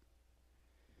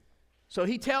 So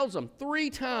he tells them three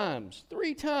times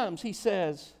he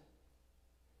says,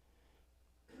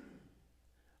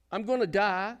 I'm going to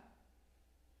die,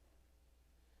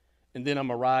 and then I'm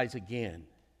going to rise again.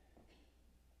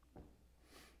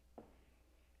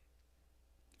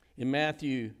 In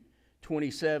Matthew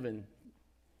 27,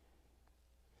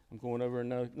 I'm going over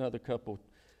another couple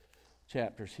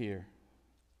chapters here.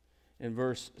 In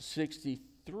verse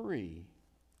 63,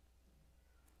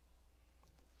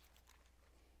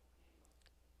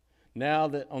 now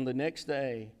that on the next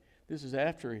day, this is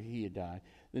after he had died,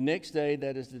 the next day,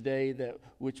 that is the day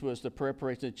which was the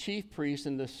preparation, the chief priests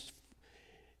and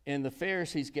the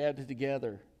Pharisees gathered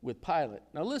together with Pilate.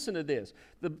 Now listen to this.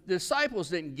 The disciples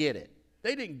didn't get it.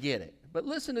 They didn't get it. But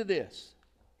listen to this.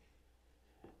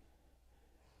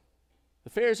 The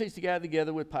Pharisees gathered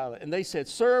together with Pilate, and they said,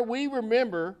 Sir, we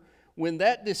remember when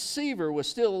that deceiver was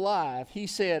still alive, he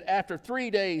said, after 3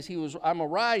 days I'm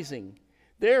arising.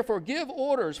 Therefore give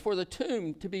orders for the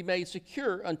tomb to be made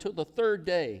secure until the third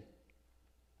day.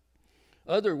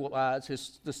 Otherwise,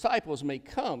 his disciples may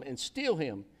come and steal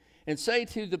him and say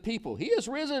to the people, he is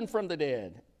risen from the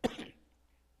dead.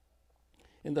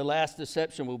 And the last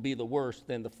deception will be the worse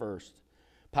than the first.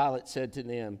 Pilate said to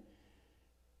them,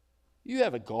 You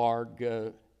have a guard,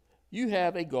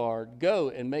 go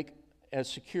and make as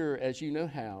secure as you know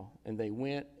how. And they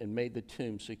went and made the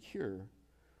tomb secure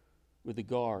with the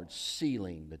guards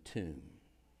sealing the tomb.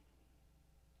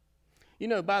 You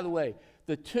know, by the way,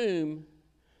 the tomb,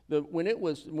 when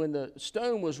the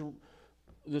stone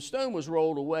was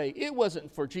rolled away, it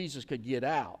wasn't for Jesus could get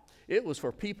out. It was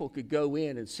for people could go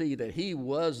in and see that he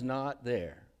was not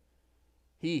there.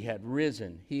 He had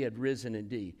risen. He had risen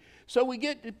indeed. So we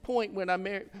get to the point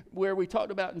where we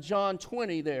talked about in John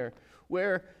 20 there,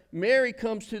 where Mary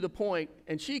comes to the point,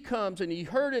 and she comes, and you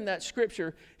heard in that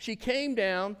scripture, she came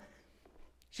down.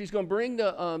 She's going to bring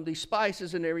the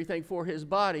spices and everything for his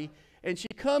body. And she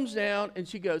comes down and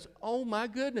she goes, oh my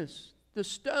goodness, the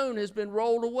stone has been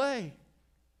rolled away.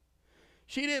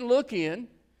 She didn't look in.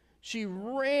 She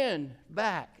ran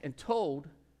back and told,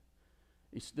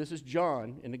 this is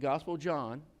John, in the Gospel of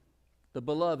John, the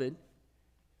beloved.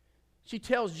 She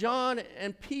tells John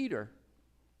and Peter.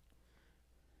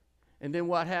 And then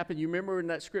what happened? You remember in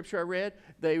that scripture I read?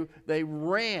 They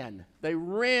ran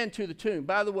to the tomb.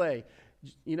 By the way,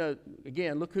 you know,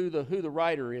 again, look who the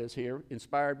writer is here,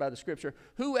 inspired by the scripture.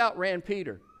 Who outran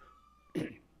Peter?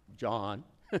 John.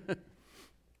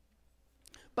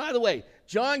 By the way,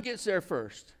 John gets there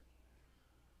first.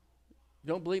 You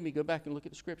don't believe me? Go back and look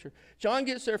at the scripture. John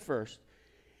gets there first.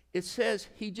 It says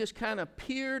he just kind of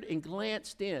peered and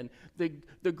glanced in.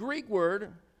 The Greek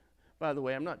word, by the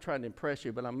way, I'm not trying to impress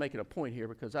you, but I'm making a point here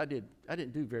because I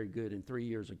didn't do very good in 3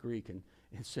 years of Greek in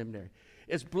seminary.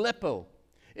 It's blepo.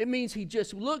 It means he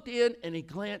just looked in and he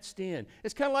glanced in.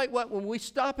 It's kind of like when we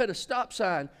stop at a stop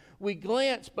sign, we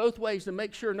glance both ways to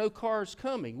make sure no car's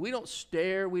coming. We don't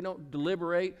stare, we don't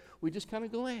deliberate, we just kind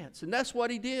of glance. And that's what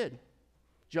he did,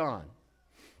 John.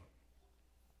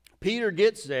 Peter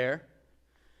gets there.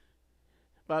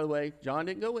 By the way, John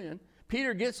didn't go in.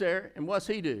 Peter gets there, and what's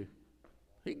he do?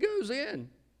 He goes in.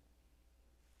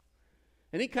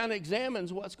 And he kind of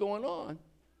examines what's going on.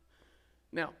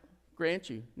 Now, grant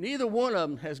you, neither one of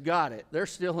them has got it. They're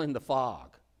still in the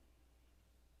fog.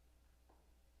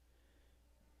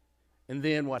 And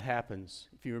then what happens?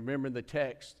 If you remember the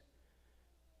text,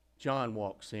 John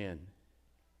walks in.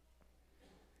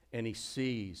 And he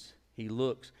sees, he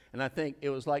looks. And I think it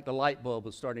was like the light bulb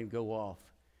was starting to go off.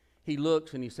 He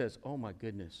looks and he says, oh my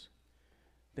goodness,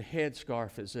 the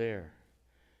headscarf is there.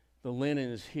 The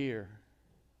linen is here.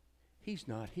 He's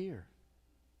not here.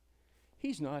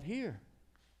 He's not here.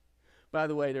 By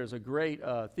the way, there's a great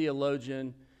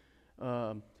theologian,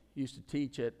 used to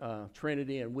teach at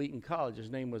Trinity and Wheaton College.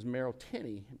 His name was Merrill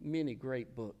Tenney. Many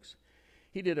great books.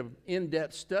 He did an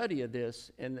in-depth study of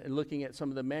this and looking at some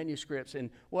of the manuscripts. And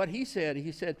what he said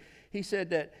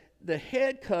that the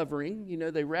head covering, you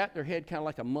know, they wrapped their head kind of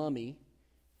like a mummy.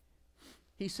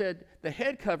 He said the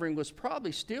head covering was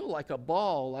probably still like a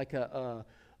ball, like a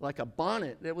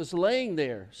bonnet that was laying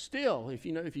there still. If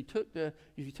you took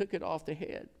it off the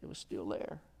head, it was still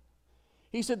there.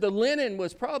 He said the linen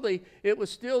was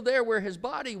still there where his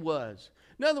body was.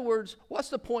 In other words, what's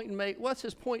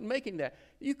his point in making that?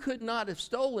 You could not have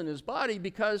stolen his body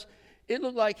because it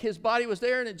looked like his body was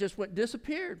there and it just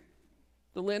disappeared.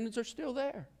 The linens are still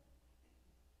there.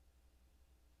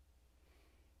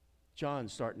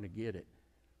 John's starting to get it.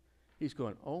 He's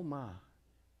going, oh my,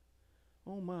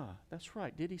 that's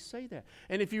right. Did he say that?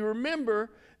 And if you remember,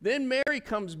 then Mary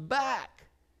comes back.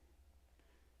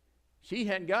 She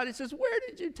hadn't got it. He says, where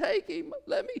did you take him?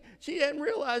 She hadn't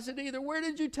realized it either. Where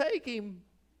did you take him?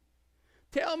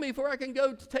 Tell me before I can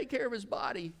go to take care of his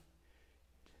body.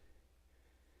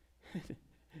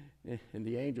 And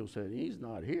the angel said, he's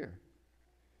not here.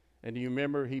 And do you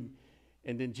remember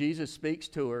and then Jesus speaks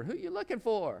to her, who are you looking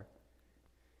for?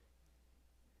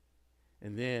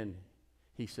 And then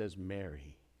he says,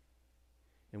 Mary.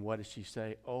 And what does she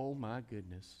say? Oh my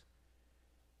goodness.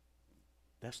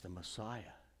 That's the Messiah.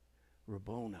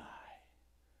 Rabboni.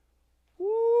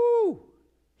 Woo!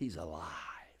 He's alive.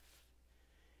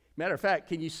 Matter of fact,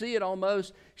 can you see it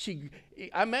almost?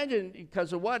 I imagine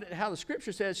because of how the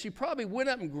scripture says, she probably went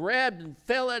up and grabbed and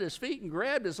fell at his feet and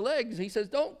grabbed his legs. He says,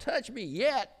 don't touch me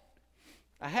yet.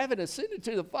 I haven't ascended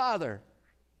to the Father.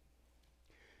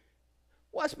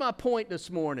 What's my point this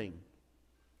morning?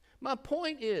 My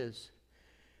point is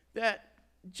that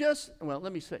rephrase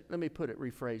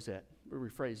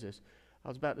this. I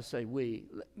was about to say we.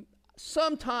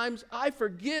 Sometimes I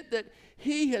forget that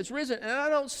he has risen and I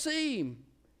don't see him.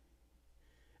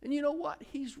 And you know what?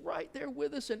 He's right there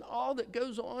with us in all that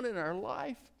goes on in our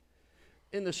life,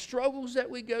 in the struggles that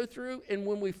we go through, and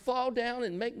when we fall down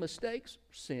and make mistakes,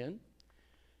 sin,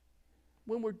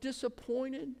 when we're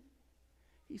disappointed,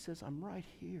 he says, I'm right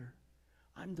here.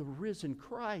 I'm the risen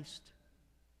Christ.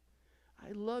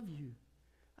 I love you.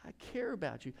 I care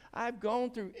about you. I've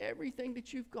gone through everything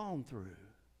that you've gone through.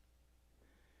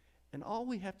 And all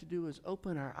we have to do is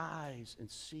open our eyes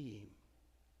and see him.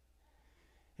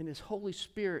 And his Holy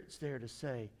Spirit's there to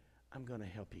say, I'm going to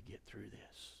help you get through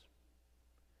this.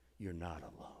 You're not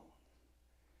alone.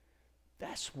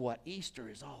 That's what Easter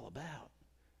is all about.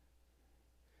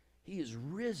 He is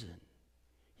risen.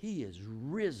 He is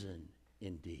risen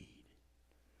indeed.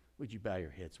 Would you bow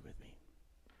your heads with me?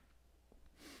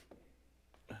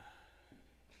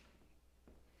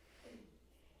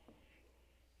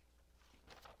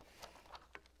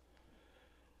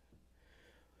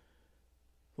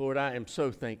 Lord, I am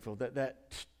so thankful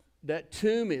that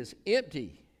tomb is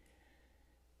empty,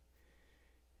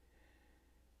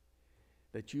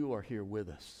 that you are here with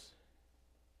us.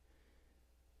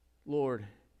 Lord,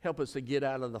 help us to get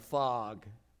out of the fog.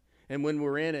 And when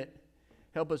we're in it,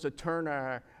 help us to turn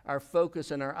our focus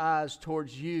and our eyes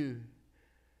towards you,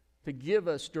 to give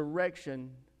us direction,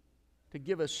 to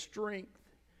give us strength,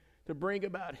 to bring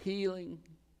about healing.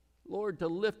 Lord, to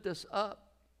lift us up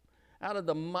out of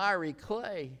the miry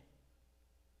clay,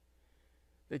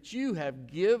 that you have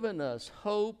given us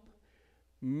hope,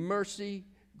 mercy,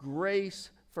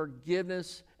 grace,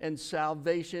 forgiveness, and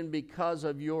salvation because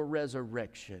of your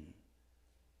resurrection.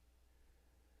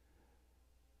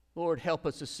 Lord, help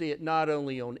us to see it not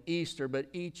only on Easter, but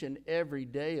each and every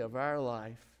day of our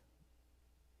life,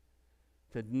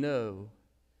 to know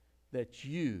that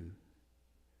you,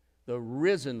 the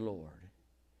risen Lord,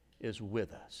 is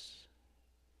with us.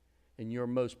 In your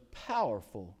most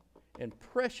powerful and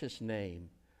precious name,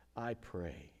 I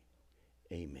pray.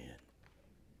 Amen.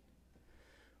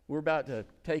 We're about to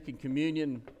take in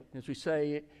communion, as we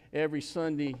say every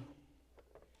Sunday.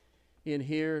 in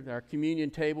here. Our communion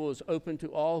table is open to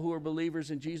all who are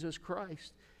believers in Jesus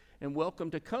Christ and welcome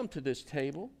to come to this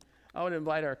table. I would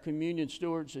invite our communion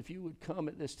stewards if you would come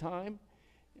at this time,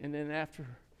 and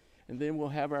then we'll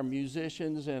have our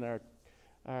musicians and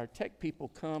our tech people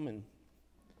come and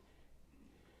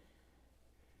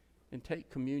take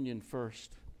communion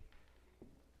first.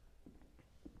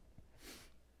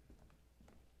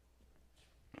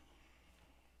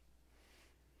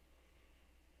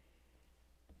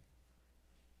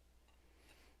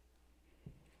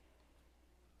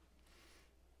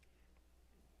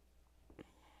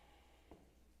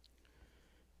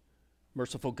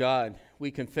 Merciful God,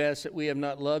 we confess that we have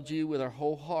not loved you with our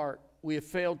whole heart. We have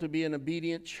failed to be an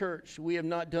obedient church. We have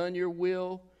not done your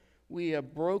will. We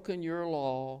have broken your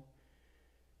law.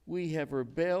 We have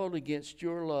rebelled against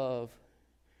your love,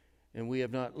 and we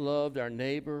have not loved our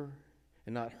neighbor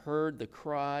and not heard the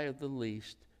cry of the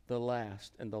least, the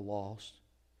last, and the lost.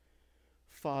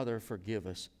 Father, forgive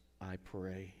us, I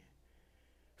pray.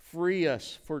 Free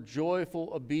us for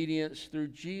joyful obedience through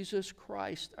Jesus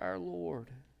Christ our Lord.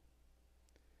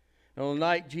 And on the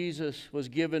night Jesus was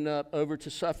given up over to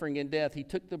suffering and death, he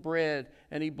took the bread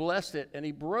and he blessed it and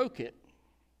he broke it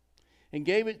and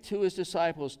gave it to his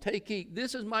disciples. Take, eat.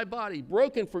 This is my body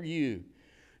broken for you.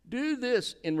 Do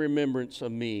this in remembrance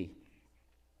of me.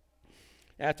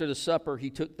 After the supper, he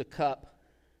took the cup,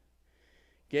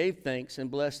 gave thanks and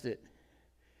blessed it,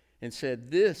 and said,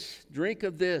 drink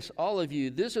of this, all of you.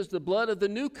 This is the blood of the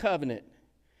new covenant,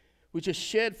 which is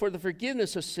shed for the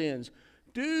forgiveness of sins.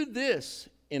 Do this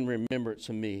in remembrance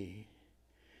of me.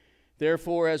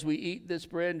 Therefore, as we eat this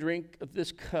bread and drink of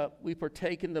this cup, we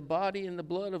partake in the body and the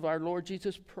blood of our Lord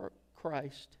Jesus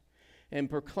Christ and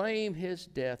proclaim his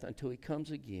death until he comes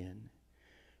again.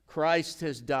 Christ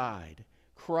has died.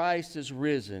 Christ is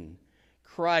risen.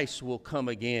 Christ will come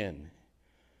again.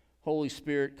 Holy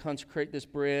Spirit, consecrate this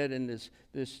bread and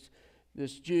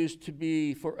this juice to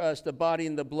be for us the body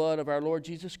and the blood of our Lord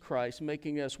Jesus Christ,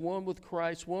 making us one with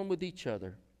Christ, one with each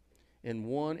other, and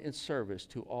one in service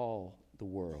to all the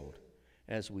world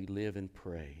as we live and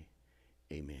pray.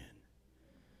 Amen.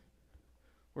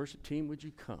 Worship team, would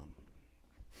you come?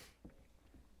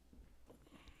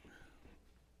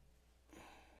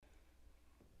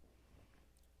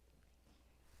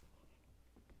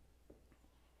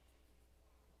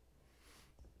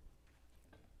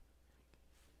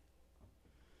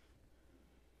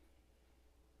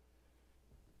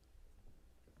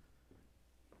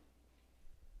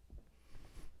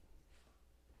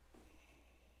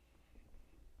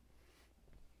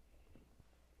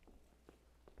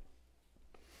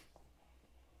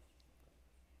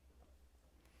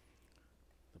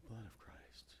 Blood of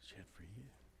Christ shed for you.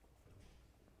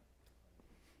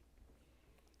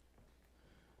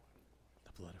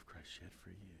 The blood of Christ shed for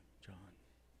you, John.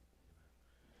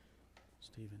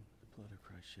 Stephen, the blood of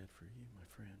Christ shed for you, my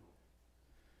friend.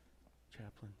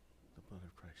 Chaplain, the blood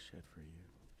of Christ shed for you.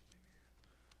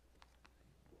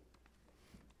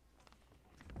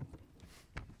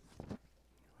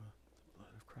 Well, the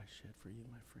blood of Christ shed for you,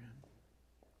 my friend.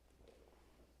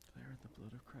 Claire, the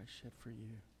blood of Christ shed for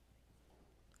you.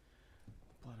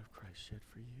 The blood of Christ shed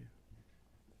for you.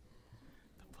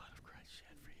 The blood of Christ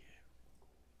shed for you.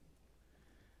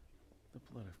 The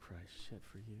blood of Christ shed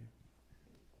for you.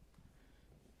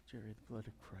 Jerry, the blood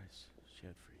of Christ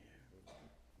shed for you.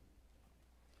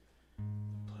 The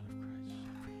blood of Christ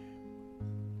shed for you.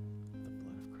 The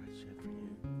blood of Christ shed for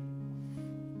you.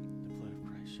 The blood of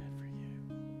Christ shed for you.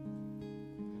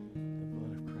 The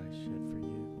blood of Christ shed for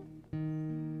you.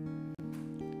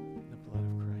 The blood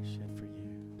of Christ shed for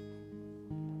you.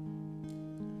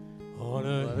 On The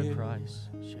a blood of hill Christ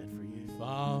shed for you.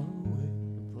 far away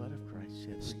The blood of Christ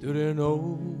shed for stood you. an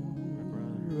old My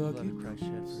brother, the blood rugged of Christ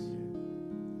shed cross, for you.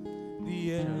 the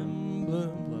The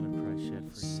emblem blood of Christ shed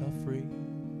of for you. suffering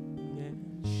and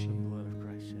The shame. blood of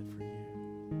Christ shed for you.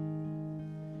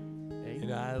 Hey,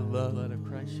 And I the love blood of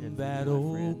Christ shed for that you, my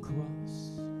old friend. cross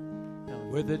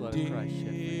Helen, where the blood of Christ shed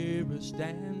for you. dearest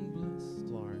and blessed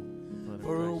Lauren, the blood of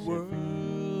for a Christ shed for you.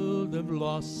 world of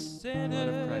lost blood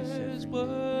of Christ shed sinners for you.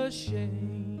 was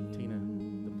shamed. Tina,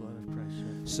 the blood of Christ shed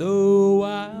for you. So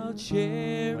I'll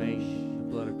cherish Wayne, the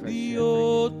blood of Christ the shed for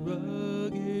old you.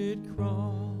 rugged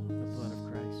cross The blood of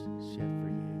Christ shed for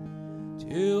you.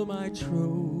 till my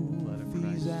blood of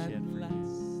Christ trophies at shed for you.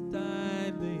 last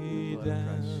I lay The blood of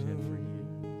Christ shed for down.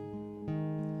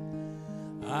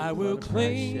 you. I The will blood of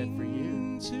Christ shed cling for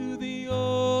you. to the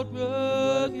old The blood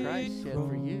of rugged Christ shed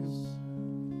for you. cross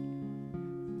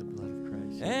The blood of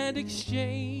Christ shed and for you.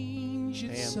 exchange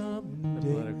it Sam, the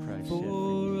someday blood of Christ shed for for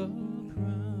you. a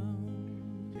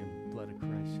crown. Jim, blood of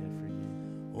Christ shed for you.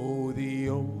 Oh, the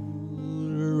old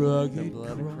rugged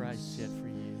blood of Christ cross, shed for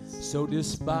you. so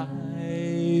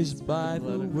despised by The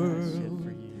the blood of Christ shed world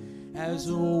for you. as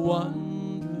a The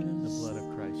wondrous blood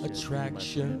of Christ shed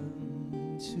attraction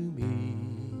to me.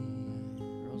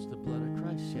 Girls, the blood of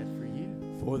Christ shed for you.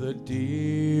 For the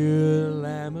dear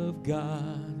Lamb of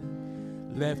God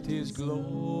left his The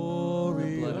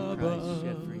glory blood of Christ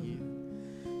shed for above you.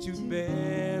 to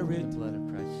bear The it blood of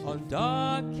Christ shed on for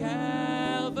dark you.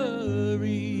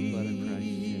 Calvary. The blood of Christ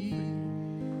shed for you.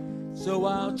 So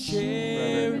I'll Brother, the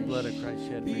cherish blood of Christ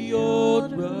shed for the you.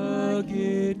 old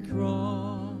rugged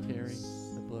cross Terry,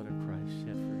 the blood of Christ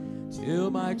shed for you.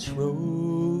 till my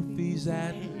trophies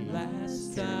at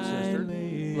last Karen, I sister,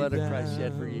 lay blood of Christ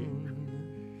shed for you.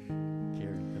 down.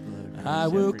 Carry the blood of Christ I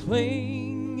shed will for you.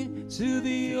 cling to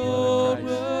the blood of old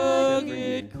Christ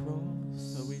shed for rugged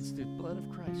So cross we the blood of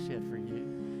Christ shed for you.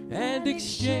 and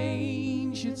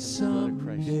exchange it The blood of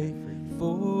Christ someday shed for you.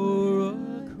 for a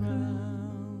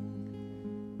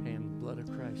crown And the blood of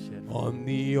Christ shed for on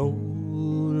the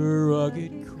old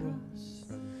rugged cross,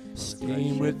 you.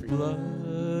 stained with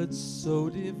blood so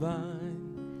divine,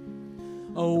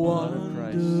 a blood of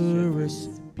Christ shed for wondrous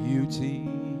you. beauty.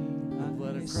 The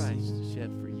blood of I Christ see.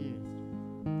 shed for you.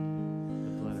 The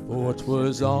blood of For Christ it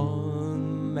was shed for you.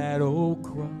 on that old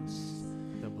cross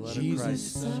The blood of Jesus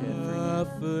Christ shed for you.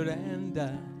 suffered and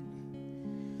died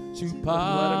to The blood of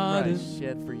pardon Christ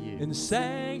shed for you. and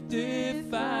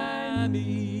sanctify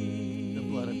me. The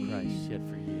blood of Christ shed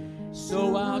for you.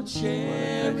 So I'll The blood of Christ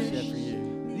shed for cherish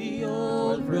you. the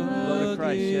old The blood of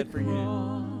Christ shed rugged for you.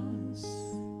 cross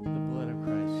The blood of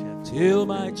Christ shed for you. till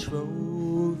my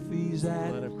trophies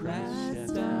blood at of Christ shed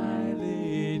last for I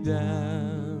lay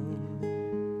down.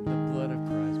 The blood of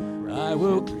Christ, my brother. I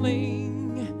will cling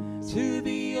to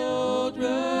the old The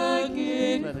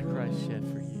rugged blood of Christ cross shed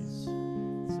for you.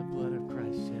 It's the blood of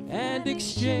Christ shed for and you.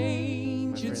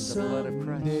 exchange My it friend, the blood of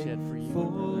Christ someday shed for you, my for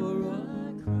brother. a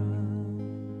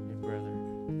crown. Hey, brother,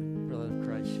 the blood of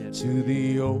Christ shed for To you.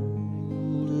 the old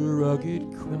rugged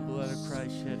The blood of cross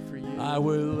Christ shed for you. I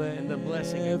will And the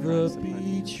blessing of ever Christ upon be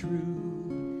you. true.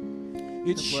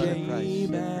 Its The blood of Christ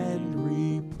shame shed for and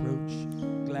reproach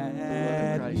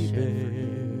gladly Christ shed for bear.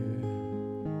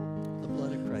 The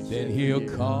blood of Christ Then shed for he'll you.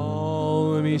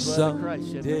 call me The blood of Christ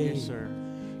shed for you, someday sir.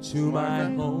 to my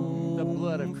Martha, the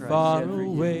blood of home Christ far shed for you.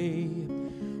 away,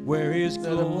 where His The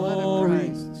blood of glory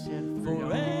Christ shed for you.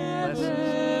 forever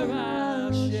Blessings.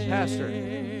 I'll share. Pastor,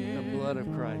 the blood of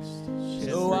Christ shed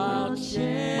So for I'll you.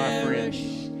 cherish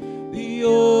the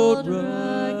old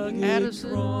rugged Addison,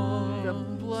 the cross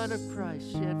blood of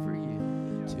Christ shed for you.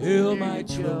 till There my you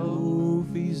go.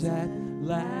 trophies at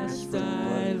last for the blood I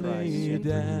of Christ lay shed for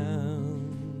you. down.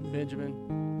 Benjamin,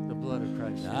 the blood of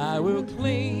Christ shed I for you. will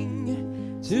cling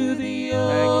to the Maggie,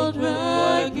 old the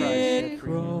blood of Christ rugged shed for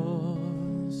you.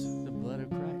 cross The blood of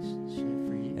Christ shed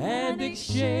for you. and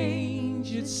exchange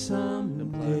it The blood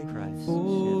someday of Christ shed for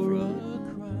for a you.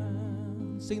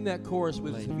 crown. Sing that chorus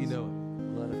with us if you Ladies, know it. The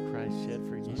blood of Christ shed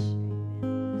for you.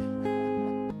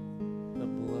 The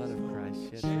blood of Christ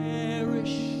shed for you.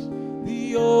 Cherish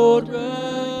the old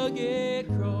rugged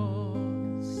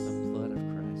cross The blood of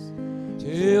Christ.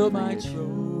 till my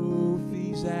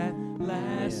trophies at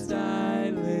last I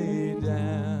lay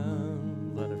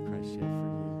down. Blood of Christ shed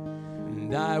for you.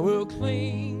 And I will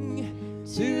cling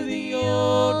to the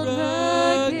old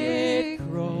rugged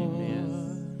cross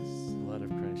Blood of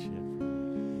Christ shed for you.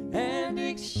 and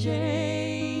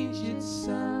exchange it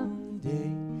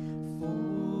someday for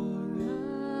a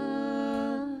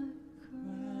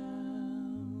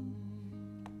crown.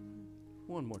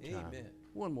 One more time. Amen.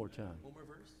 One more time. One more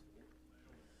verse.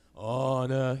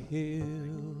 On a hill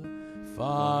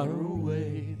far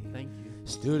away Thank you.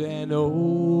 stood an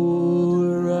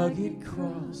old rugged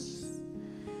cross,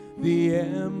 the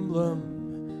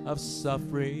emblem of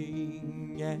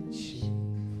suffering and shame.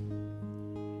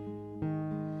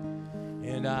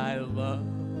 And I love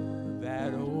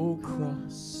that old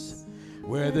cross,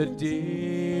 where the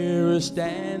dearest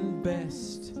and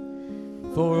best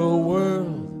for a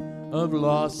world of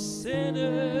lost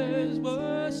sinners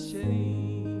was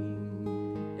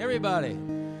shamed. Everybody.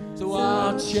 So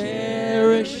I'll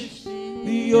cherish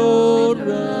the old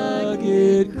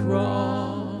rugged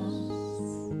cross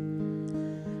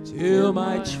till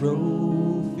my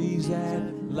trophies at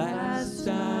last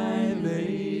I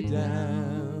lay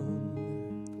down.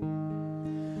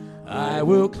 I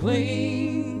will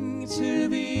cling to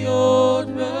the old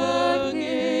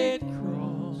rugged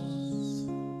cross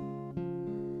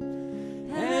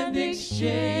and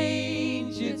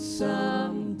exchange it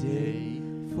someday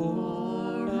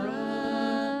for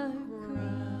a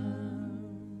crown.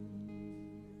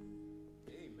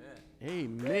 Amen.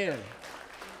 Amen.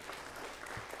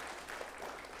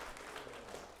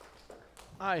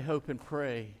 I hope and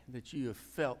pray that you have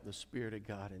felt the Spirit of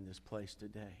God in this place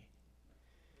today.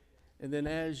 And then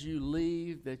as you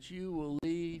leave, that you will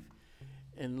leave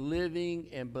and living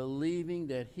and believing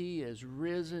that He has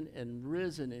risen and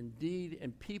risen indeed,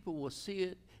 and people will see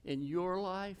it in your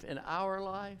life and our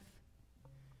life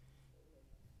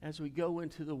as we go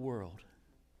into the world,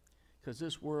 because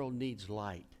this world needs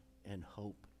light and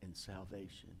hope and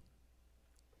salvation.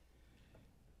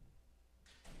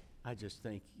 I just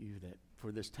thank you that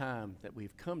for this time that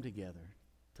we've come together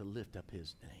to lift up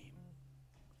His name.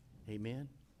 Amen.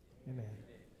 Amen.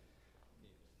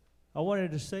 I wanted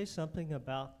to say something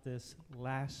about this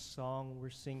last song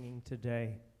we're singing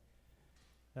today.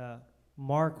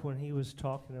 Mark, when he was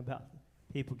talking about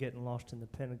people getting lost in the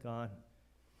Pentagon,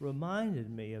 reminded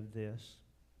me of this.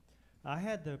 I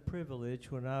had the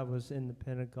privilege when I was in the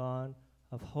Pentagon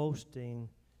of hosting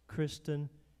Kristen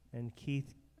and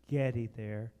Keith Getty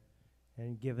there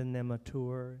and giving them a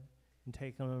tour and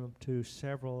taking them to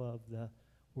several of the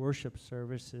worship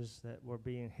services that were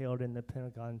being held in the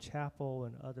Pentagon Chapel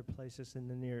and other places in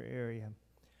the near area.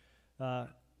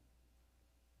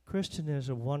 Kristen is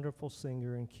a wonderful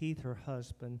singer, and Keith, her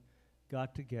husband,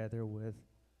 got together with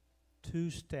Stu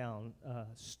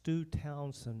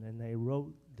Townsend, and they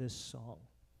wrote this song.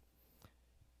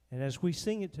 And as we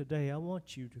sing it today, I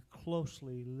want you to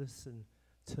closely listen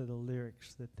to the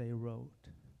lyrics that they wrote,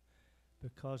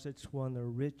 because it's one of the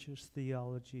richest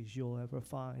theologies you'll ever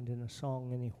find in a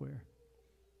song anywhere.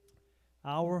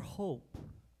 Our hope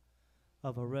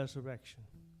of a resurrection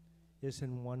is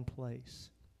in one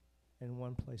place, and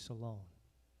one place alone.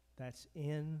 That's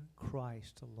in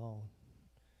Christ alone.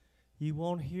 You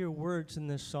won't hear words in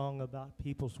this song about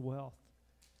people's wealth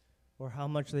or how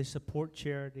much they support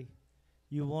charity.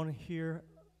 You won't hear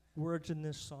words in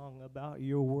this song about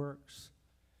your works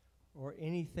or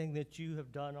anything that you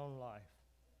have done on life.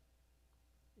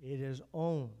 It is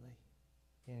only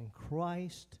in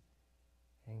Christ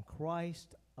and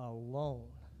Christ alone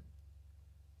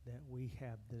that we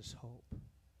have this hope.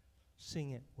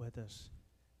 Sing it with us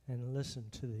and listen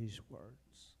to these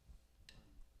words.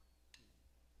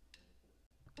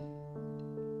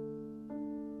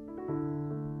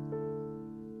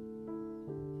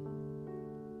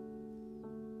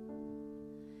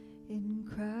 In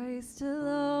Christ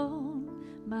alone,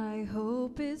 my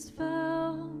hope is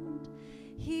found.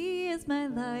 He is my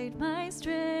light, my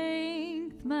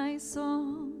strength, my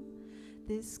song.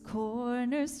 This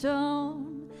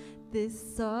cornerstone,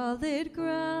 this solid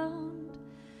ground,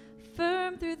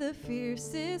 firm through the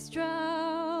fiercest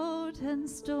drought and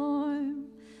storm.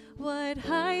 What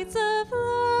heights of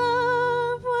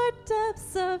love, what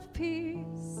depths of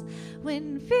peace,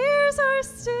 when fears are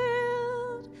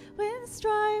stilled, when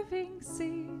striving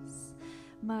cease.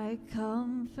 My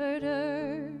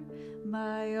comforter,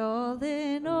 my all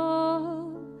in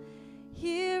all,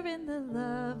 here in the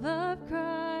love of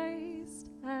Christ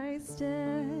I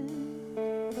stand.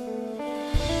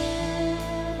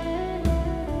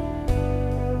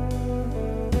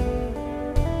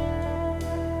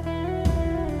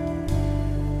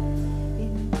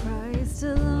 In Christ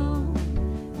alone,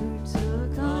 who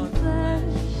took on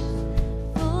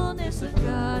flesh, fullness of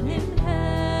God in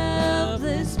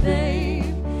helpless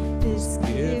babe, this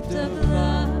gift of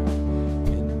love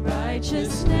and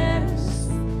righteousness,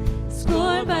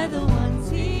 scorned by the ones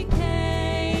He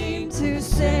came to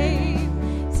save,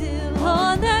 till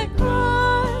on that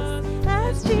cross,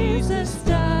 as Jesus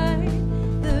died,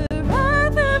 the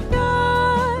wrath of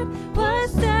God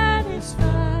was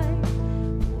satisfied.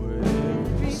 For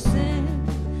every sin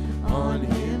on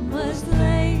Him was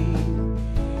laid.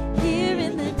 Here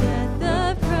in the death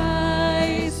of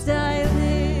Christ I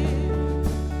live.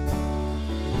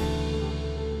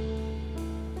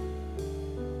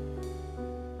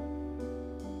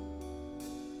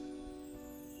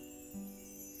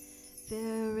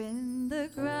 There in the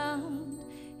ground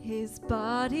His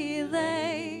body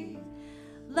lay,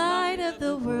 light of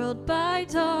the world by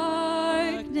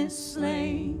darkness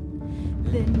slain,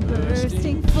 then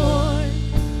bursting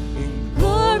forth in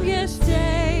glorious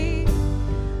day,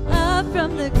 up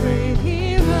from the grave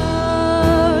He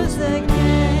rose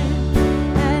again.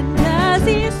 And as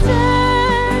He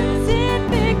stands in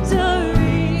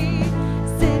victory,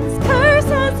 sin's curse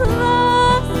has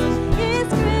lost His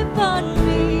grip on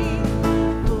me.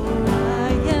 For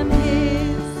I am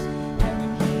His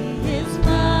and He is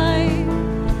mine,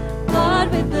 bought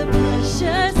with the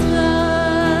precious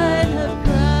blood of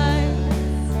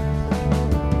Christ.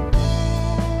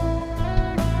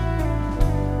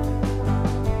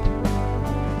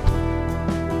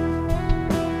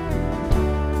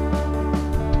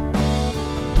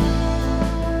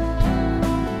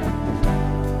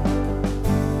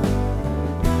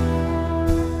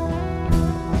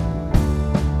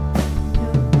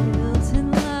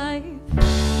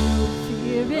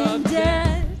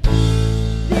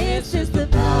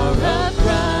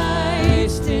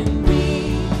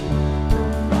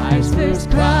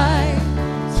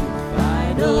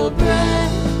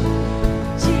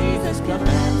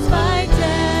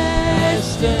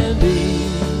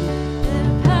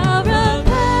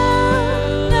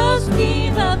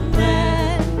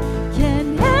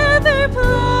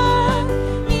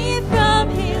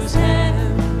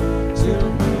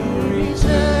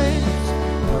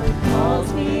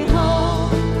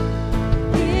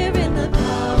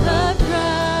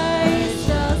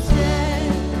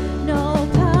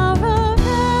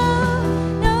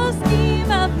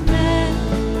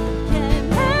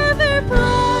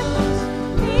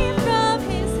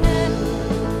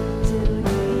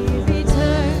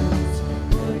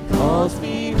 calls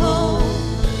me home.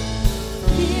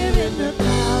 Here in the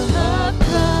power of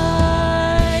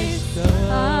Christ,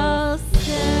 I'll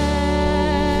stand.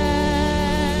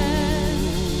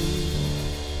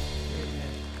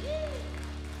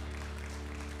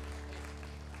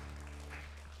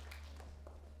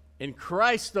 In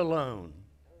Christ alone.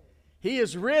 He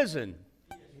is risen.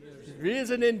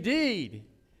 Risen indeed.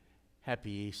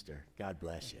 Happy Easter. God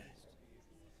bless you.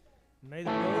 May the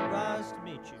road rise to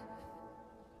meet you.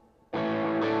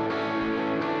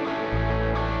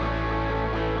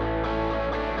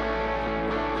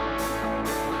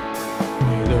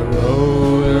 May the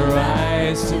road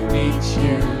rise to meet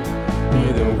you.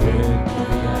 May the wind be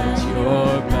at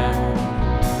your back.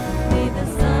 May the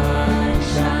sun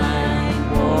shine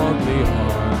Warmly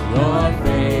on your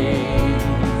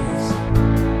face.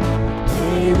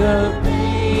 May the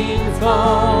rain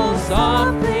fall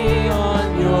softly on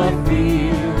your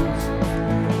fields.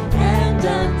 And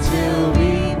until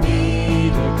we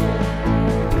meet again,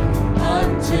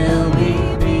 until we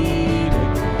meet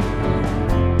again,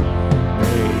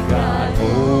 may God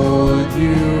hold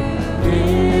you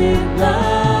in the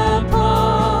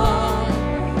palm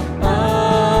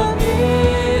of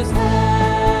His hand.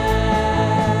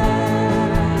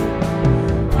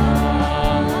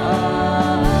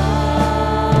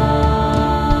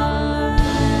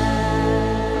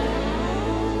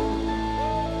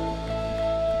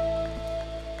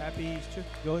 Happy Easter.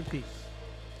 Go in peace.